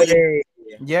get sweaty.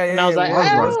 Yeah. And I was like,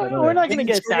 we're not gonna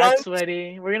get that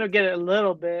sweaty. We're gonna get a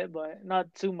little bit, but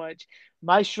not too much.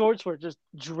 My shorts were just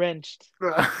drenched.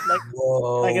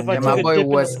 Like if I took a dip in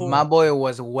the pool. My boy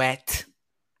was wet.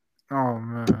 Oh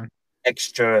man.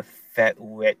 Extra fat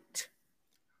wet.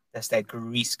 That's that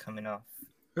grease coming off.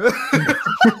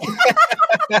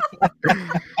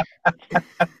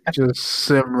 Just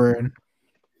simmering.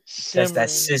 That's that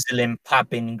sizzling,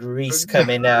 popping grease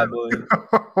coming out, boy.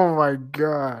 Oh my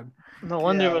god. No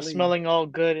wonder it was smelling all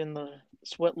good in the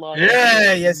sweat lodge.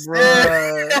 Yeah, yes,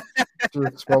 sir.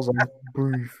 It smells like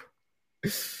beef.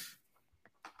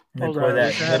 Pour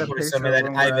some of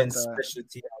that Ivan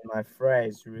specialty on my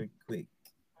fries real quick.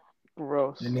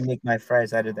 Gross. Let me make my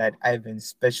fries out of that Ivan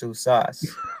special sauce.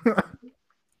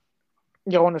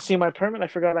 Y'all want to see my permit? I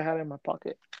forgot I had it in my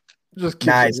pocket. Just keep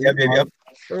nice. Yep.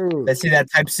 Let's see that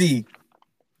Type C.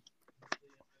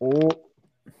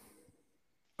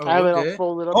 I have it all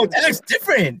folded up. Oh, that looks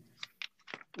different.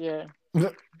 Yeah.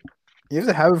 You have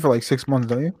to have it for like 6 months,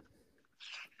 don't you?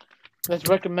 It's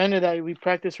recommended that we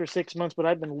practice for 6 months, but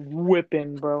I've been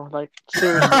whipping, bro. Like,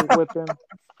 seriously whipping.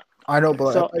 I know,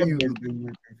 but So,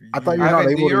 I thought you were not able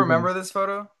to. Do you remember this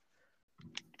photo?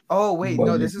 Oh, wait.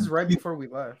 No, this is right before we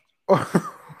left. Oh,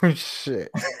 shit.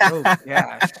 Oh,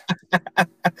 gosh.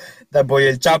 That boy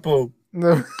is Chapo.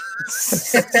 No.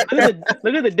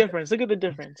 Look at the difference. Look at the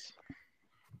difference.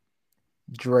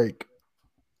 Drake,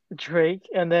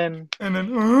 and then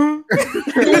no.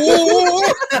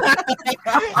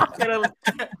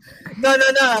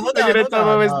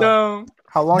 Hold on.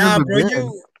 How long has it bro,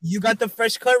 been? you got the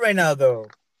fresh cut right now, though.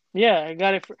 Yeah, I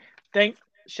got it.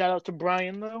 Shout out to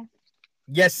Brian, though.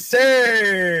 Yes,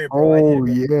 sir. Bro,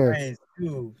 yeah.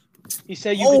 He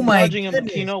said you've been dodging him,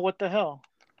 Kino. What the hell?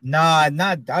 Nah,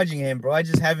 not dodging him, bro. I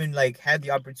just haven't like had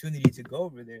the opportunity to go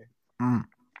over there.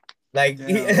 Like, damn,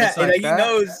 he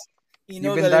knows. He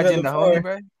knows. You've been dodging the homie,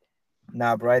 bro.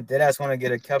 Nah, bro. I did ask want to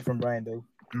get a cup from Brian though.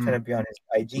 Trying to be on his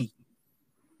IG.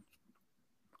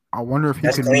 I wonder if he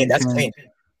that's can clean. maintain. That's clean.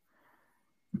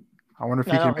 I wonder if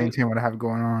he can maintain what I have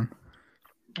going on.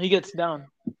 He gets down.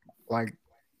 Like,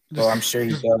 bro, I'm sure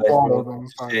he does. Bro.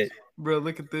 Bro,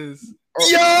 look at this.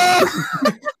 Yo!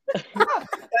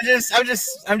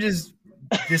 I'm just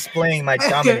displaying my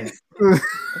dominance.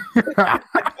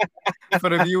 For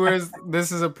the viewers,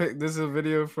 this is a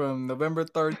video from November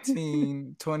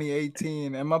 13,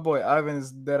 2018, and my boy Ivan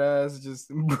is dead ass just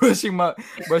brushing my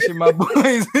boy's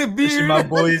beard. Brushing my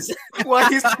boys while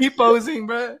he's T-posing,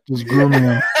 bro. Just grooming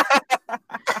him.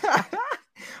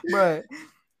 Bro,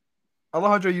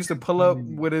 Alejandro used to pull up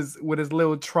with his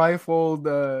little trifold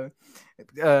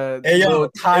little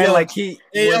tie like he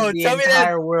was the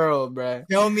entire world, bro.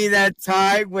 Tell me that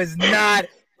tie was not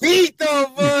Pete though,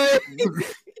 boy.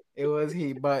 It was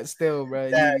he, but still, bro.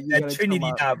 That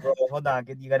Trinity knot, bro. Hold on,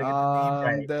 you gotta get the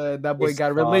name right. That boy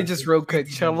got religious real quick.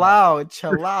 Chill out.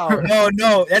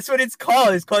 No, that's what it's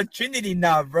called. It's called Trinity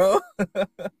knot, bro.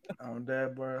 I'm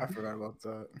dead, bro. I forgot about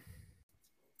that.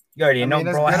 You already know,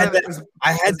 bro. I had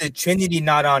the Trinity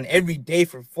knot on every day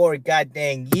for 4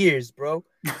 goddamn years, bro.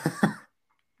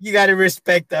 You gotta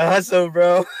respect the hustle,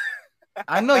 bro.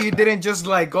 I know you didn't just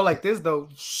like go like this though,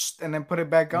 and then put it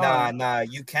back on. Nah,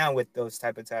 you can't with those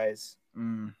type of ties.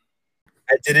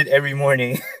 I did it every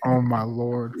morning. Oh my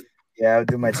lord. Yeah, I'll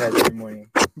do my ties every morning.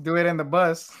 Do it in the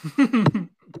bus,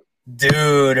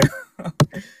 dude.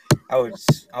 I would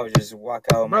just walk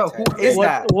out. Bro, who is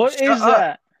that? What is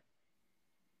that?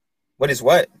 What is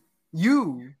what?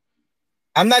 You.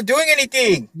 I'm not doing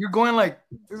anything. You're going like.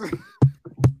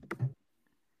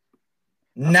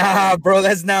 Nah, bro,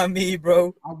 that's not me,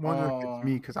 bro. I wonder if it's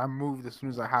me because I moved as soon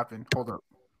as that happened. Hold up.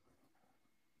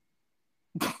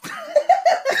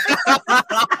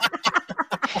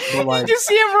 Like, you just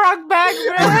see him rock back,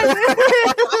 man.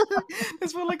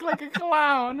 This will look like a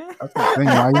clown. That's the thing.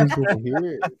 I used to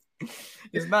hear it.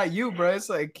 It's not you, bro. It's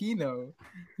like Kino.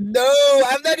 No,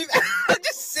 I'm not even. I'm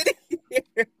just sitting here.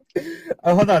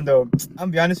 Hold on, though. I'll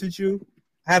be honest with you.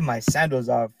 I have my sandals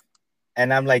off.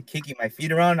 And I'm like kicking my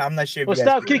feet around. I'm not sure. Well,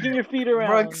 stop kicking your feet around.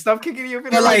 Bro, stop kicking your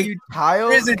feet around. Like, you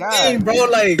child. Here's the thing, bro.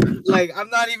 Like I'm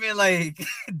not even like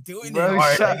doing it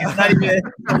hard. Like, it's not even.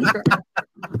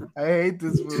 I hate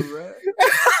this move, bro.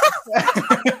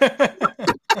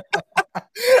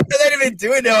 I'm not even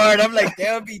doing it hard. I'm like,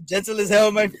 damn, be gentle as hell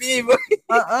with my feet, boy.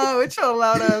 With your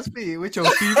loud ass feet. With your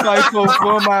feet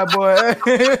 5'4", my boy.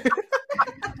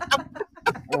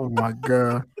 Oh my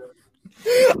god.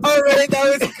 All right,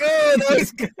 that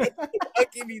was good. I'll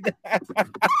give you that.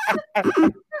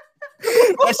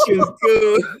 That shit was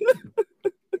good.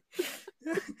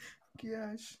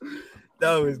 Gosh.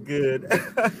 That was good.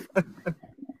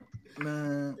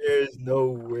 Man. There's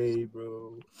no way,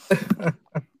 bro.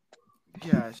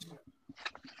 Gosh.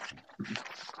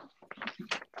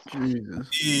 Jesus.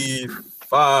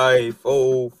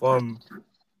 E5 from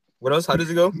what else? How does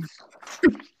it go?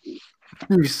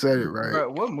 You said it right.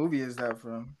 Bro, what movie is that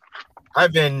from?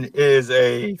 Ivan is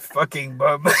a fucking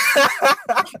bum.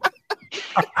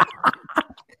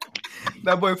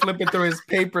 That boy flipping through his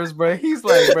papers, bro. He's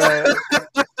like, bro.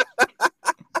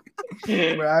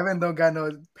 Bro, Ivan don't got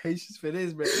no patience for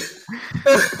this, bro.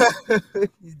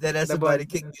 He's dead ass about to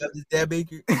kick me out this damn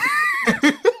baker.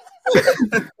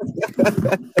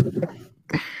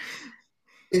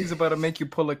 He's about to make you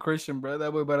pull a Christian, bro.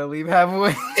 That boy about to leave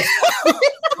halfway.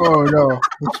 Oh no,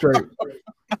 I'm straight.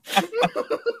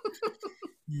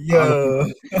 Yo,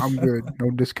 I'm good. No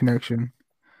disconnection.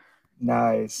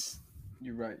 Nice.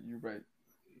 You're right.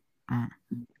 I'm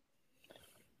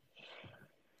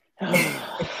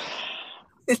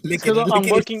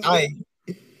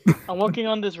working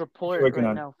on this report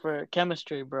right now for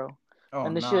chemistry, bro.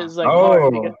 And this shit is like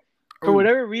hard. For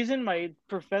whatever reason, my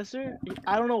professor,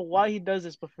 I don't know why he does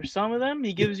this, but for some of them,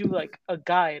 he gives you like a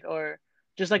guide or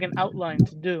just like an outline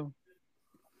to do.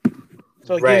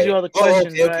 So it gives you all the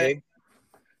questions, right?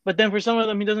 But then for some of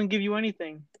them, he doesn't give you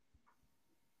anything.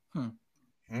 I'm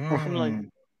like,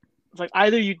 it's like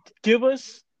either you give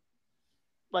us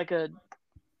like a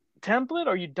template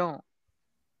or you don't.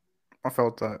 I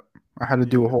felt that. I had to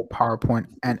do a whole PowerPoint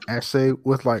and essay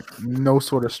with like no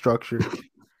sort of structure.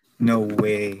 No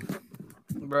way.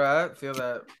 Bro, I feel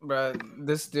that. Bro,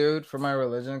 this dude from my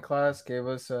religion class gave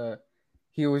us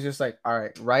he was just like, all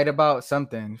right, write about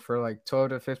something for like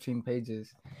 12 to 15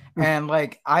 pages. And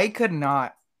like, I could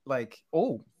not like,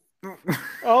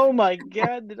 Oh my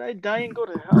god, did I die and go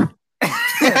to hell?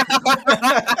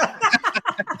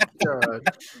 God.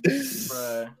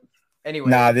 Bruh. Anyway.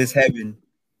 Nah, this heaven.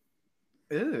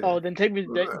 Ew. Oh, then take me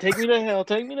to hell.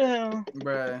 Take me to hell.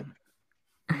 Bruh,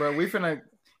 we finna.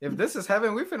 If this is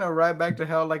heaven, we finna ride back to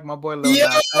hell like my boy Lil Yo!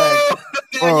 Nas X.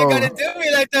 You gotta do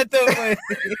me like that though, boy.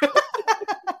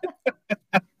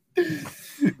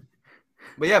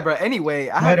 But yeah, bro. Anyway,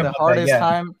 I had the hardest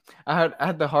time. I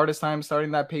had the hardest time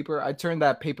starting that paper. I turned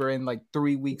that paper in like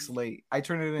 3 weeks late. I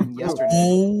turned it in yesterday.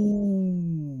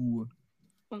 Oh.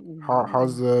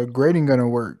 How's the grading gonna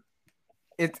work?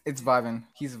 It's vibing.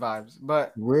 He's vibes.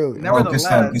 But really,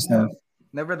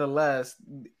 nevertheless,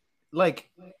 like,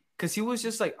 cause he was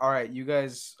just like, all right, you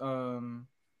guys,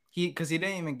 because he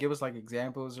didn't even give us like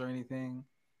examples or anything.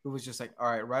 It was just like, all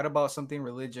right, write about something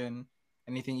religion,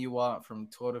 anything you want from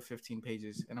 12 to 15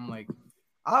 pages. And I'm like,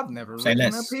 I've never written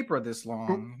a paper this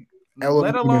long,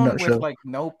 let alone with like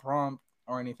no prompt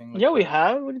or anything. Like we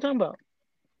have. What are you talking about?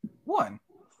 One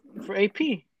for AP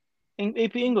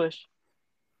English.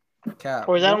 Cap.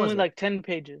 Or is that only like 10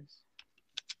 pages?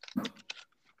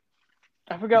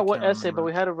 I forgot what essay, but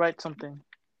we had to write something.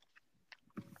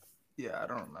 Yeah, I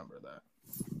don't remember that.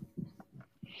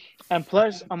 And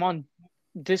plus, I'm on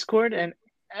Discord, and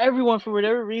everyone, for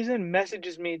whatever reason,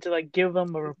 messages me to like give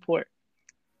them a report.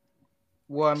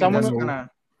 Well, I mean, that's kind of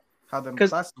how the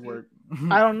classes work.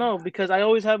 I don't know, because I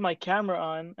always have my camera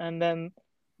on, and then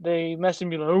they message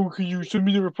me like, "Oh, can you send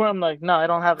me the report?" I'm like, "No, I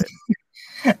don't have it."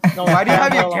 No, why do you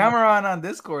have your camera on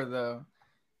Discord though?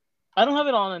 I don't have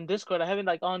it on Discord. I have it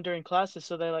like on during classes,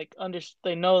 so they like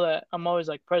they know that I'm always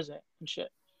like present and shit.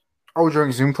 Oh,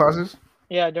 during Zoom classes?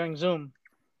 Yeah, during Zoom.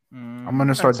 I'm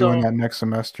gonna start doing that next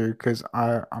semester because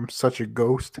I'm such a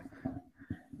ghost.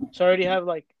 So I already have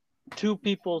like 2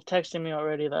 people texting me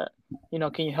already that,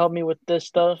 can you help me with this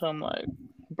stuff? I'm like,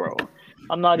 bro,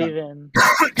 I'm not even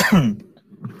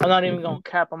gonna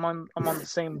cap. I'm on the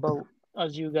same boat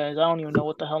as you guys. I don't even know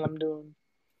what the hell I'm doing.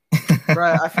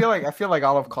 Right. I feel like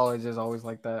all of college is always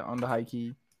like that on the high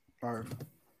key.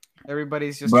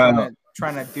 Everybody's just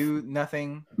trying to do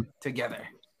nothing together.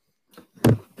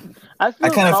 I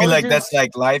kind of feel like that's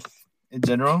like life in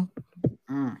general.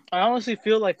 I honestly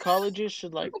feel like colleges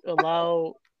should like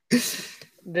allow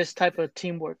this type of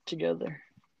teamwork together.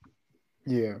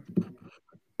 Yeah.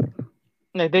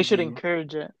 Like they should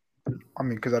encourage it. I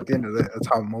mean, because at the end of the day, that's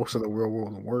how most of the real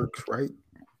world works, right?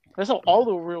 That's how all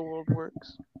the real world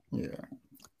works. Yeah.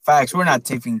 Facts. We're not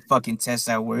taking fucking tests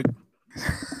at work.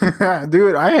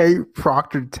 Dude, I hate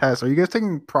proctored tests. Are you guys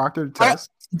taking proctored tests?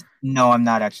 No, I'm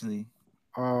not actually.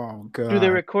 Oh god. Do they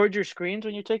record your screens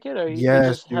when you take it, or you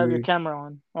just have your camera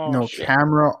on? Oh, no, shit.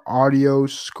 Camera, audio,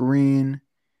 screen.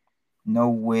 No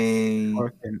way.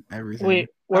 Fucking everything. Wait,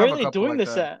 where are they doing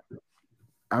this at?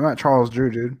 I'm at Charles Drew,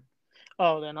 dude.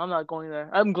 Oh, then I'm not going there.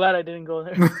 I'm glad I didn't go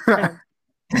there.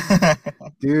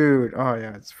 Dude, oh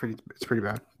yeah, it's pretty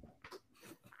bad.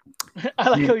 I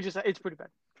like how you just said it's pretty bad.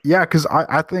 Yeah, because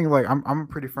I think like I'm a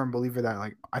pretty firm believer that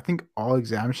like I think all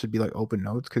exams should be like open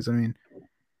notes, because I mean,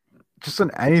 just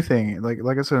on anything like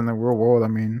I said in the real world, I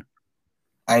mean,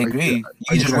 I agree. You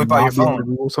can just whip out your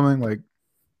phone or something like.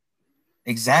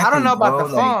 Exactly. I don't know about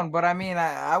the phone, but I mean,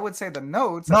 I would say the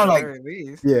notes at the very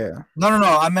least. Yeah. No.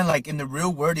 I meant like in the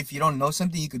real world, if you don't know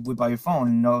something, you could whip out your phone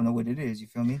and know what it is. You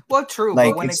feel me? Well, true.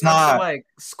 Like, but when it comes to like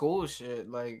school shit,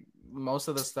 like most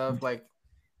of the stuff like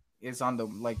is on the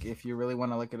like if you really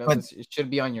want to look it up, it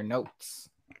should be on your notes.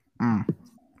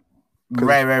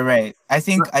 Right. I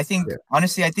think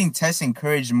honestly, I think tests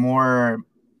encourage more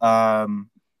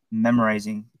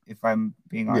memorizing. If I'm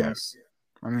being honest.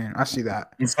 I mean, I see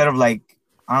that. Instead of like,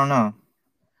 I don't know.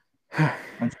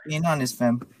 I'm being honest,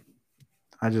 fam.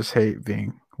 I just hate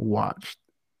being watched.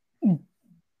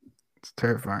 It's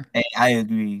terrifying. Hey, I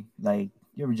agree. Like,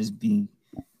 you ever just be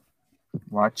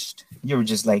watched? You ever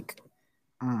just like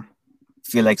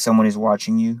feel like someone is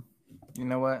watching you? You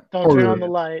know what? Don't turn on the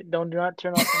light. Do not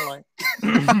turn off the light.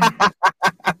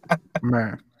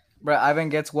 Man. Bro, Ivan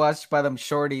gets watched by them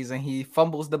shorties and he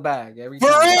fumbles the bag every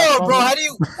time. For real, bro.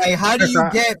 How do you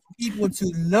get people to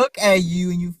look at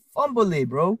you and you fumble it,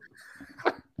 bro?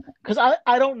 Because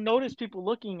I don't notice people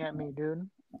looking at me, dude.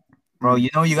 Bro,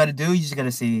 you know what you gotta do? You just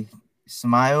gotta say,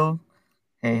 smile.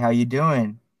 Hey, how you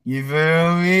doing? You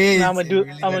feel me? Now I'm gonna do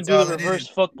the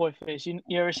reverse fuckboy face. You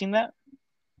ever seen that?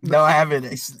 No, I haven't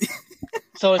actually.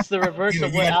 So it's the reverse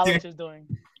of what Alex is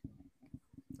doing.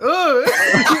 Oh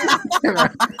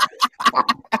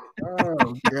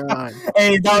god!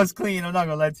 Hey, that was clean. I'm not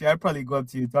gonna lie to you. I'd probably go up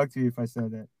to you, talk to you if I said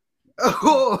that.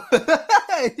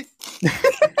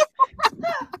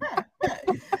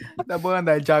 That boy on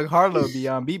that Jack Harlow be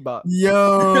on beatbox.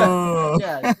 Yo.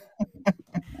 Yeah.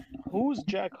 Who's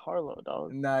Jack Harlow,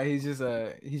 dog? Nah, he's just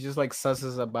like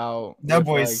susses about That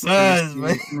boy like, sus,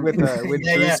 man. with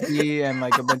Yeah. Drewski and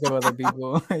like a bunch of other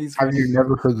people. He's Have funny. you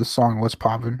never heard the song "What's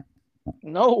Poppin'"?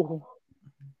 No.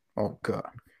 Oh god,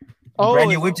 Oh,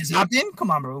 Brand new whip just hopped in.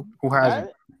 Come on, bro. who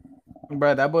hasn't?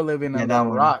 Bro, that boy living Yeah, on that the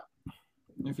one. rock.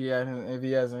 If he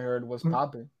hasn't heard what's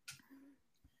popping.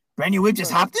 Brand new whip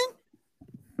just hopped in.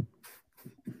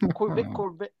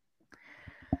 Corvette.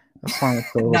 That song is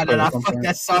so No, okay, fuck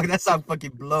that song. That song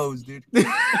fucking blows, dude.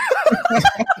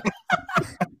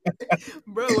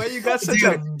 Bro, why you got such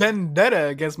a vendetta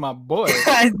against my boy?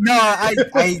 No,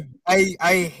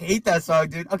 I hate that song,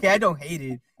 dude. Okay, I don't hate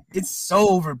it. It's so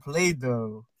overplayed,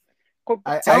 though.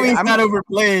 Tell me it's not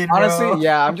overplayed, honestly, bro.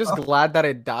 yeah, I'm just glad that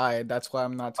it died. That's why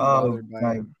I'm not too bothered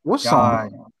by it. What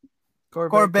song?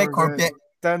 Corvette.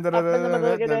 I don't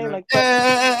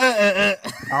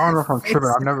know if I'm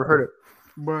tripping. I've never heard it.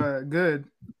 Bro, good.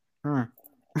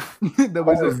 That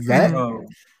was that. Bro.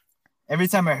 Every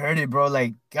time I heard it, bro,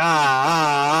 like,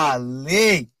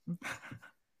 golly.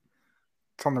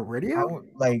 It's on the radio?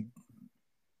 Like,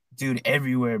 dude,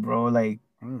 everywhere, bro. Like,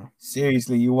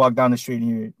 seriously, you walk down the street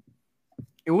and hear it.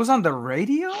 It was on the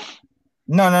radio?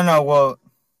 No. Well,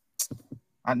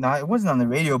 no, it wasn't on the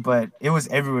radio, but it was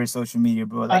everywhere social media,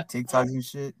 bro. Like TikToks and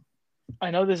shit. I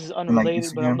know this is unrelated,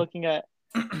 like but I'm looking at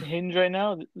Hinge right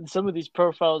now. Some of these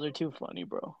profiles are too funny,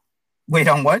 bro. Wait,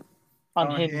 on what?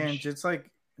 On Hinge. It's like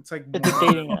it's a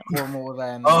dating app. Formal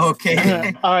than. Oh,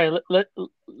 okay. All right,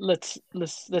 let's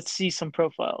see some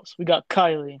profiles. We got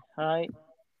Kylie. All right.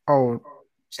 Oh.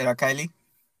 Shout out Kylie.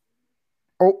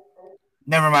 Oh.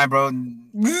 Never mind, bro.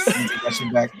 Take that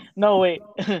shit back. No, wait.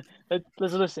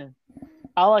 Let's listen.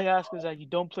 All I ask is that you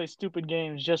don't play stupid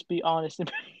games. Just be honest and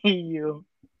pay you.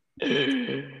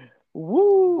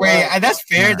 Woo! Wait, that's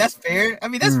fair. That's fair. I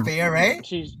mean, that's fair, right?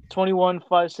 She's 21,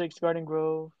 5'6", Garden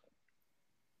Grove.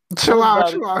 Chill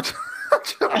out.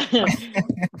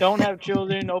 Don't have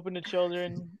children. Open to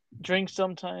children. Drink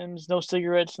sometimes. No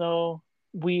cigarettes. No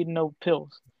weed. No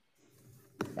pills.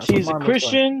 She's a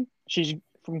Christian. She's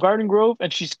from Garden Grove,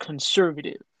 and she's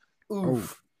conservative.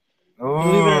 Oof.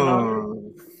 Believe it or not,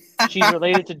 she's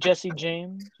related to Jesse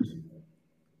James.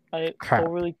 I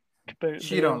overly compared.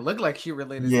 She don't look like she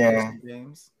related to Jesse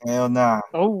James. Hell nah.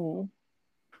 Oh,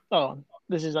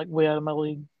 this is like way out of my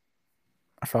league.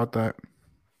 I felt that.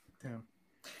 Damn.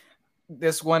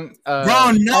 This one,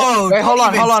 bro, no. Wait, hold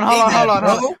on.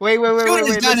 Wait.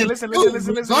 Listen.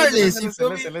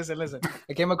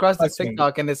 I came across this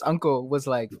TikTok, and this uncle was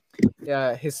like,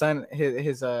 his son,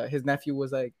 his nephew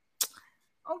was like,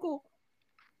 Uncle,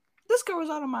 this girl was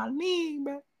out of my league,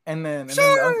 bro. And then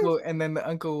the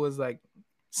uncle was like,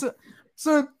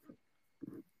 son,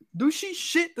 do she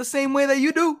shit the same way that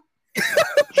you do?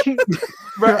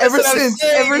 Bro, ever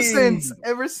since,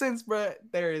 bro,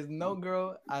 there is no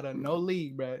girl out of no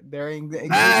league, bro. There ain't no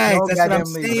that's what I'm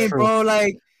saying, bro.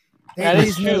 Like, that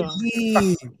is true,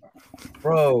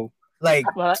 bro. Like,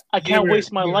 well, I can't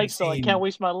waste my likes, though. I can't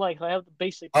waste my likes. I have the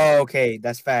basic. Oh, okay,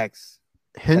 that's facts.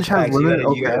 Hinge has women.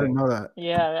 Okay, I didn't know that.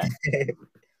 Yeah.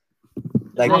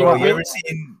 Like, bro, you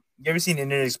ever seen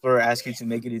Internet Explorer ask you to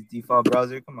make it its default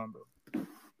browser? Come on, bro.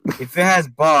 If it has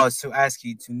balls to ask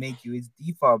you to make you its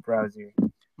default browser,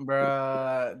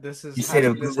 bruh, this has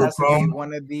to be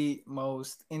one of the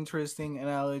most interesting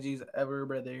analogies ever,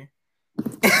 brother.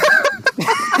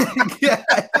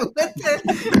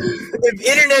 If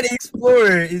Internet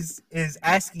Explorer is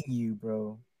asking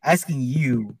you,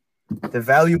 the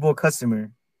valuable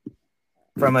customer,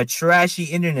 from a trashy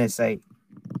internet site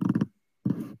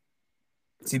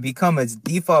to become its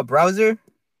default browser,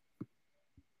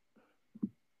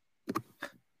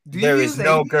 there is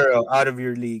no girl out of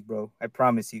your league, bro. I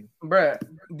promise you. Bruh,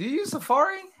 do you use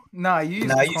Safari? Nah, you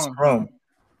use Chrome.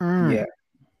 Yeah.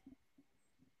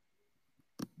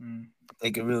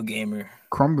 Like a real gamer.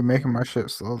 Chrome be making my shit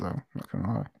slow, though. Not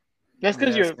gonna lie. That's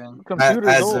because your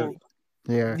computer's old.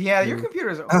 Yeah, your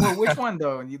computer's old. Well, which one,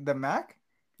 though? The Mac?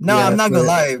 No, I'm not gonna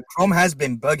lie. Chrome has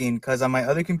been bugging because on my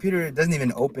other computer, it doesn't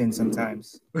even open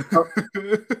sometimes.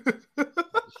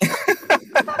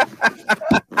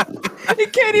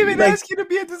 It can't even ask you to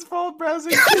be a default browser.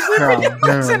 It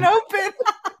doesn't open.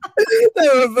 That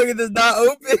motherfucker does not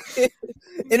open.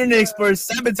 Internet Explorer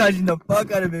sabotaging the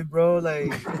fuck out of it, bro.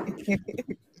 Like,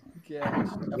 yeah,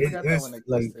 it was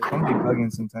like I'm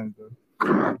bugging sometimes, bro.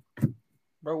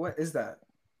 Bro, what is that?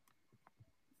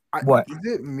 What is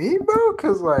it, me, bro?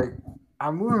 Cause like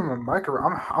I'm moving my mic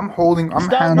around. I'm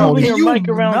Stop moving your mic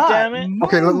around, damn it.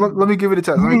 Okay, let me give it a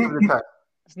test.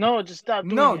 No, just stop.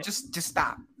 No, just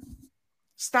stop.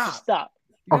 Stop. Stop.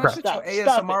 You gotta Okay. shut Stop. your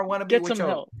Stop ASMR it. wannabe Get with some your.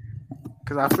 help.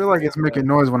 Because I feel like it's making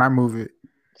noise when I move it.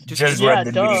 Just Yeah, rub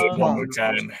the duh. beard one more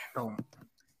time. Don't.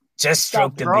 Just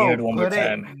Stop stroke the it. beard Bro, one more put it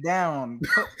time. down.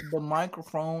 Put the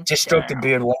microphone. Just stroke the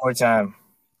beard one more time.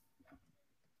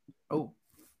 Oh.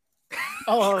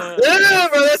 Oh, Yeah,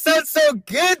 bro, that sounds so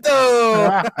good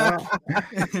though.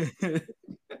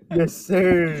 Yes,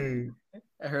 sir.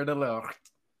 I heard a little.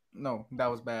 No, that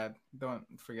was bad. Don't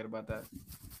forget about that.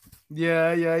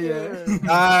 Yeah.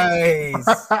 Nice.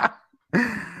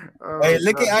 Hey,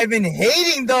 look at Ivan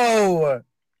hating though.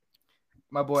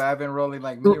 My boy Ivan rolling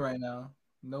like me right now.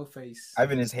 No face.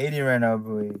 Ivan is hating right now,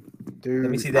 boy. Dude,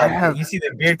 Let me see that. You see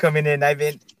the beard coming in,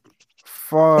 Ivan?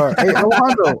 Fuck. Hey,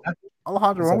 Alejandro,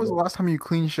 What's when up, was the bro? last time you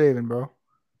clean shaven, bro?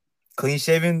 Clean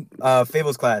shaven?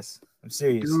 Fables class. I'm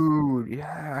serious. Dude,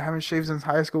 yeah, I haven't shaved since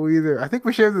high school either. I think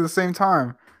we shaved at the same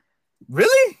time.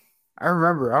 Really? I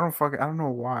remember. I don't know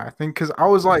why. I think because I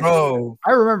was like, Bro.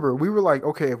 I remember we were like,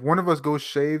 okay, if one of us goes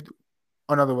shaved,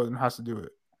 another one has to do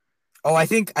it. Oh, I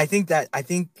think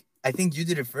you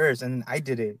did it first, and I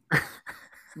did it.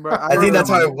 Bro, I think that's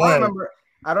how it went.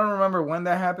 I don't remember when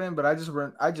that happened, but I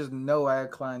just know I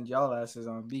climbed y'all asses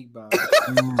on Big Bob.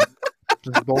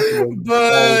 Just both of them.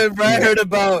 But bro, I heard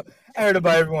about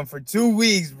everyone for 2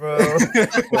 weeks, bro.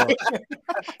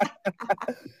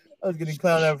 I was getting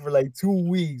clowned out for like 2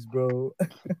 weeks, bro.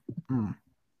 You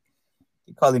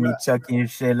calling me Chucky and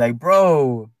shit, like,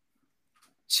 bro,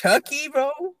 Chucky,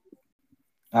 bro.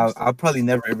 I'll probably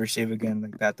never ever shave again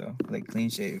like that though, like clean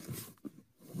shave.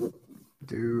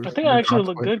 Dude, I think I actually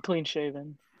look good clean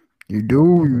shaven. You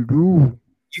do.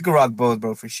 You can rock both,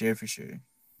 bro, for sure.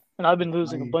 And I've been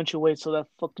losing a bunch of weight, so that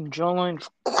fucking jawline.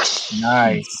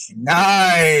 Nice.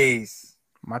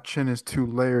 My chin is too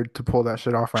layered to pull that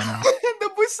shit off right now. The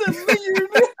boy said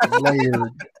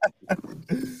Layered.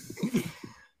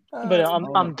 But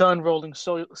I'm done rolling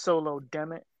solo.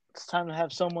 Damn it! It's time to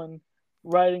have someone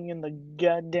riding in the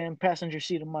goddamn passenger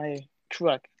seat of my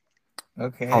truck.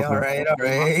 Okay, all right.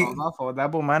 My fault.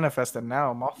 That boy manifested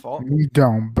now. My fault. You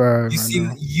down bad.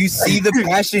 You see the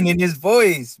passion in his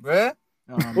voice, bruh.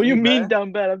 What do you mean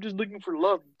down bad? I'm just looking for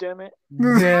love. Damn it.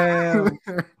 Damn.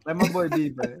 Let my boy be,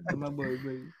 bro.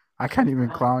 I can't even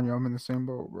clown you. I'm in the same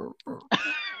boat, bro.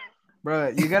 Bro,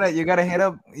 you gotta hit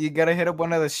up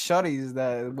one of the shorties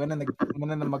that went in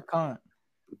the Macan.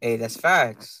 Hey, that's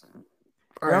facts.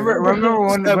 Remember when we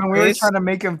were trying to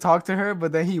make him talk to her,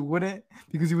 but then he wouldn't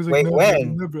because he was like,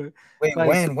 when?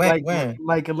 When?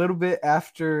 Like a little bit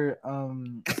after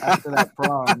that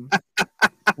prom,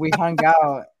 we hung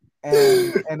out.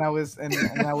 And I was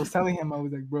telling him, I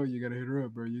was like, bro, you gotta hit her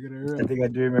up, bro. You gotta hit her up. I think I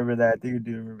do remember that.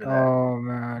 Oh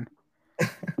man.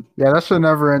 Yeah, that should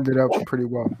never ended up pretty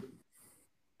well.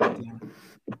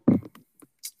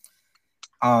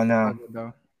 Oh no.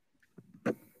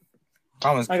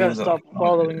 I gotta stop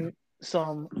following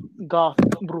some goth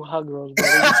bruja girls, bro.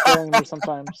 They're scaring me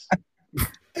sometimes.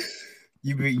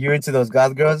 You're into those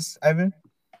goth girls, Ivan?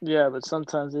 Yeah, but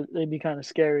sometimes they be kind of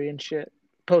scary and shit.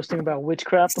 Posting about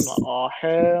witchcraft, I'm like, oh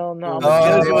hell no!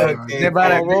 They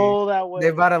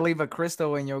about to leave a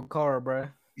crystal in your car, bro.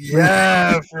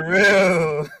 Yeah, for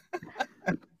real.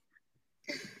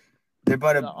 They're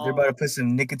about to put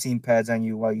some nicotine pads on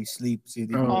you while you sleep. So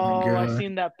I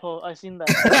seen that post.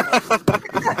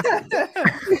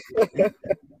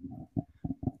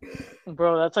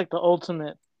 Bro, that's like the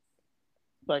ultimate,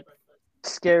 like,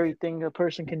 scary thing a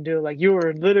person can do. Like, you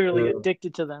were literally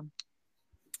addicted to them.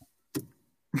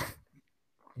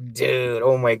 Dude,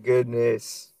 oh my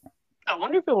goodness. I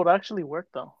wonder if it would actually work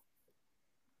though.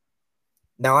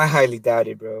 Now I highly doubt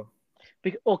it, bro.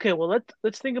 Okay, well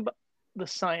let's think about the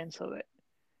science of it.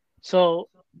 So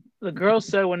the girl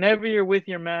said, whenever you're with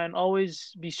your man,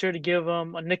 always be sure to give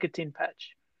him a nicotine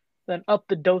patch, then up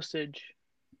the dosage.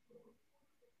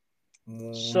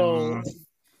 So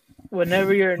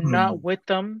whenever you're not with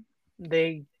them,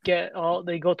 they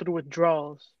go through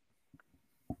withdrawals.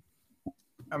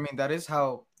 I mean, that is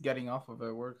how getting off of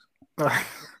it works. Right.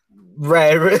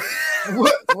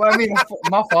 Well, I mean,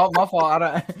 my fault. Well,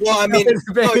 I mean,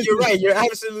 no, you're right. You're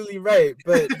absolutely right.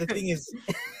 But the thing is,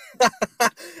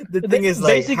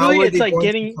 like, basically, how are it's they like going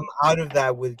getting to come out of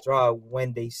that withdrawal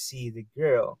when they see the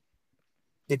girl?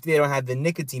 If they don't have the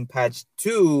nicotine patch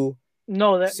too.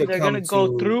 No, they're gonna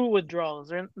go through withdrawals.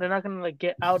 They're not gonna like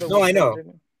get out of. No, I know.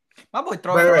 My boy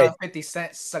throwing around 50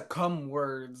 Cent succumb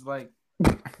words like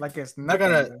it's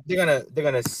nothing. They're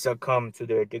gonna succumb to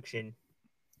their addiction.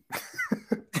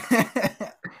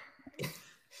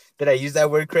 Did I use that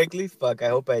word correctly? Fuck, I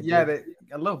hope I did. Yeah,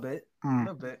 a little bit. A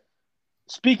little bit.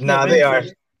 Speaking of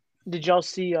interest, did y'all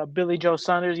see Billy Joe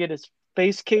Saunders get his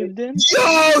face caved in.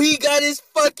 Yo, he got his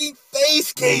fucking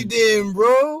face caved in,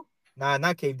 bro. Nah,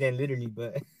 not caved in, literally,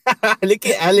 but look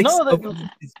at Alex. No,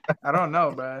 I don't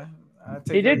know, bro.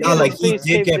 he did No, get like his he face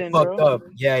did caved get in, fucked bro. up.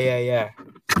 Yeah.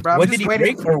 Bro, What did he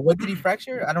break or what did he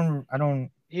fracture? I don't.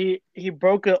 He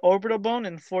broke an orbital bone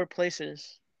in 4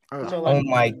 places. So like, Oh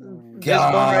my this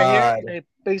bone right here, God. it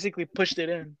basically pushed it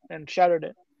in and shattered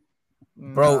it.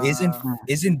 Bro, Nah.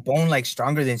 isn't bone like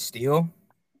stronger than steel?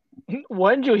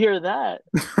 When did you hear that?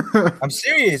 I'm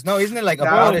serious. No, isn't it like That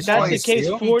about Bro, as if that's strong the as case,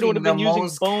 steel? Ford would have been the using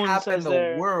most bones cap in as the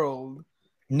their. world.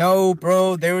 No,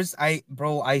 bro. I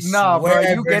Nah, swear bro,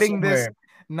 I you read getting somewhere. this?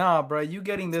 Nah, bro, you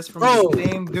getting this from Bro. the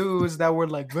same dudes that were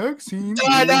like vaccine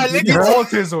Nah, will look give you at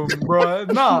autism, bro.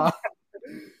 Nah.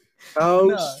 How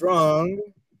Nah. strong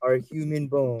are human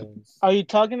bones? Are you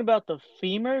talking about the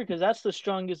femur? Because that's the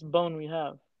strongest bone we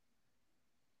have.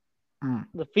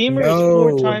 The femur is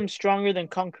 4 times stronger than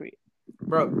concrete.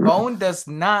 Bro, bone is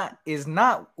not able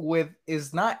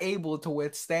to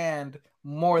withstand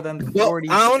more than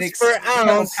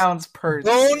 46 pounds per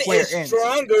bone square is inch.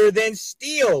 stronger than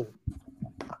steel.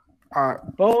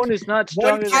 Bone is not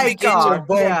One stronger than cubic inch steel. of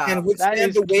bone can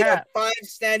withstand the weight of 5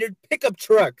 standard pickup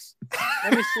trucks.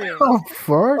 Let me see. Oh,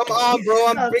 fuck. Come on, bro.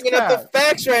 I'm bringing up the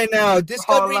facts right now.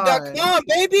 Discovery.com,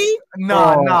 baby.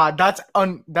 Nah, that's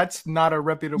not a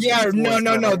reputable source.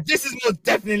 No. This is most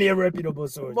definitely a reputable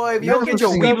source. Boy, if you don't get your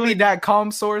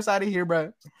Weebly.com source out of here,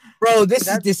 bro. Bro, this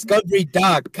is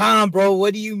Discovery.com, bro.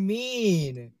 What do you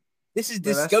mean? This is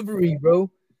Discovery,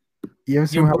 bro. You haven't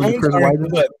seen Your what happened to bones Chris are Weidman?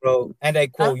 good, bro. And I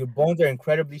quote, your bones are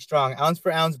incredibly strong. Ounce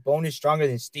per ounce, bone is stronger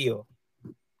than steel.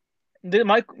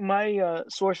 My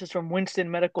source is from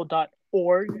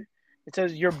winstonmedical.org. It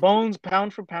says your bones,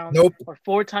 pound for pound, are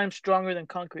 4 times stronger than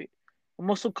concrete. A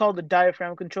muscle called the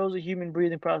diaphragm controls the human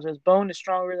breathing process. Bone is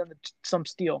stronger than some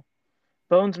steel.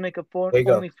 Bones make up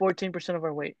only 14% of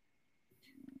our weight.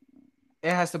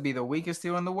 It has to be the weakest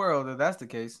steel in the world if that's the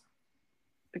case.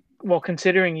 Well,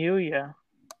 considering you, yeah.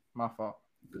 My fault.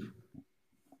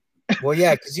 Well,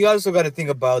 yeah, because you also got to think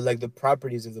about like the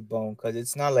properties of the bone, because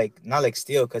it's not like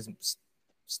steel, because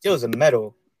steel is a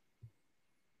metal.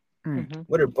 Mm-hmm.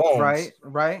 What are bones?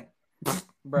 Right.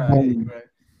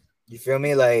 You feel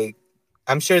me? Like,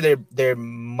 I'm sure they're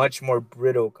much more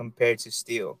brittle compared to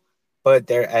steel, but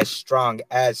they're as strong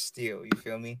as steel. You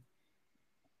feel me?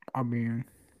 I mean,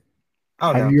 I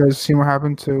don't know. Have you guys seen what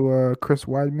happened to Chris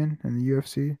Weidman in the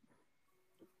UFC?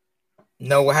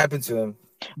 No, what happened to him?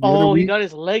 Oh, he got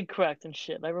his leg cracked and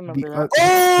shit. I remember that.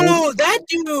 Oh, that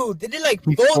dude! Did it like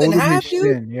fold in half,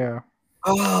 dude? Yeah.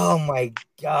 Oh my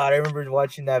god, I remember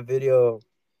watching that video.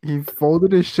 He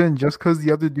folded his shin just because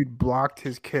the other dude blocked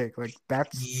his kick. Like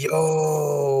that's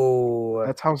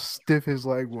how stiff his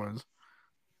leg was.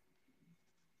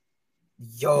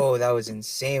 Yo, that was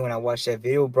insane when I watched that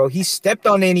video, bro. He stepped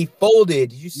on it and he folded.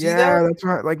 Did you see that? Yeah, that's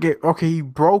right. Like he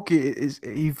broke it.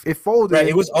 It folded. Right,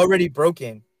 it was already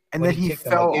broken. And then he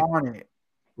fell on it.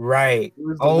 Right. It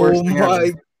was the worst thing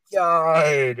ever.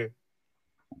 God.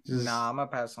 Nah, I'm gonna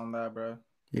pass on that, bro.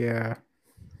 Yeah.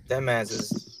 That man's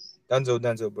is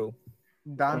Dunzo, bro.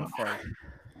 Done for.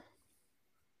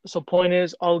 So point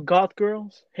is, all goth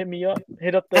girls, hit me up.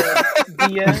 Hit up the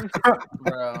DM.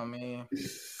 Bro, man.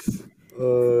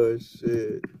 Oh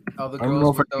shit. All the I don't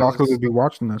know if goth girls will be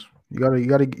watching this. You gotta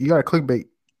clickbait.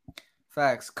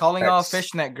 Facts. Calling all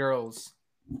fishnet girls.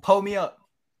 Pull me up.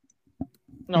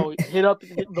 No, hit up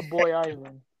the boy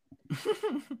Ivan.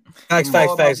 Facts.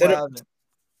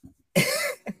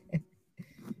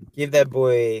 Give that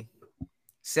boy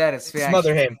satisfaction.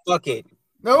 Smother him. Fuck it.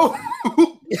 No.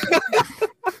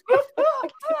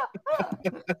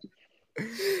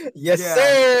 Yes,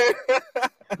 sir.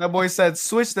 That boy said,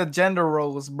 "Switch the gender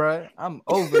roles, bro. I'm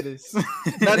over this." No.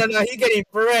 He's getting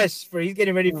fresh. He's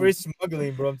getting ready for his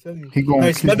smuggling, bro. I'm telling you. He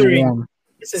going smothering.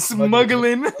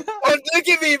 Smuggling. Oh, look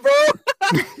at me, bro.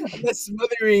 I'm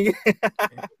smothering.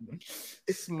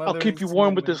 I'll keep you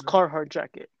warm with this Carhartt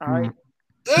jacket. All right.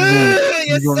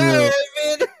 Yes, sir.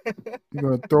 You're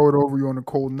gonna throw it over you on a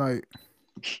cold night.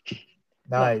 Nice.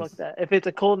 No, fuck that. If it's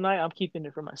a cold night, I'm keeping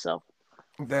it for myself.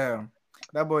 Damn.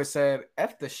 That boy said,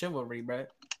 "F the chivalry, bro.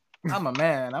 I'm a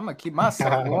man. I'm gonna keep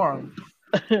myself warm."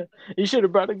 You should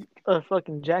have brought a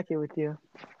fucking jacket with you.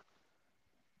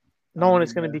 No one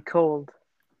is gonna be cold.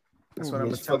 That's what I'm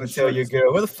gonna tell your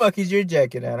girl. Where the fuck is your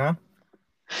jacket at, huh?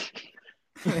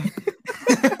 I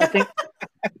think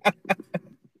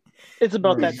it's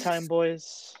about that time,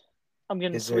 boys. I'm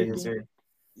getting sleepy.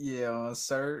 Yeah,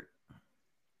 sir.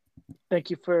 Thank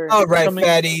you for all right, coming.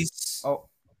 fatties. Oh,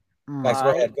 guys,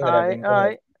 go ahead.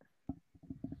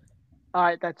 All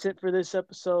right. That's it for this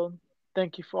episode.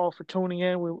 Thank you all for tuning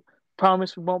in. We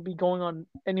promise we won't be going on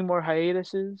any more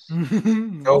hiatuses.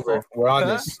 Over. We're on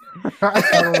this. I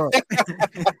don't know.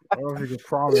 I don't know if you can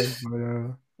promise, but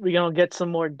We're gonna get some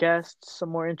more guests, some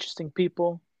more interesting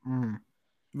people.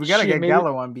 We gotta get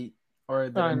Gallo on beat, or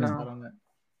did I miss know. out on that?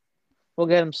 We'll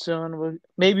get him soon.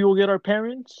 Maybe we'll get our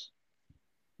parents.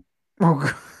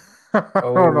 oh, I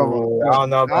don't know. I don't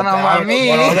know about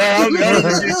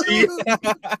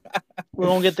that. We're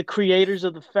gonna get the creators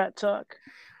of the Fat Talk.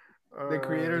 The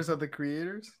creators of the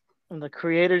creators. And the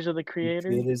creators of the creators.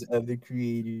 Creators of the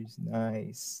creators.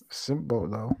 Nice. Simple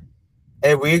though.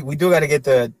 Hey, we do gotta get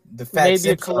the fat. Maybe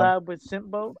a collab with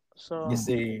Simpboat. So you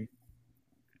see.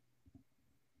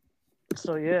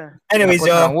 So yeah. Anyways,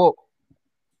 y'all.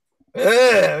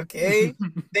 Okay.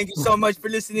 Thank you so much for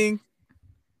listening.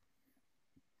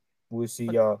 We'll see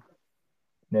y'all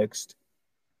next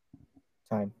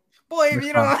time. Boy,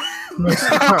 you know.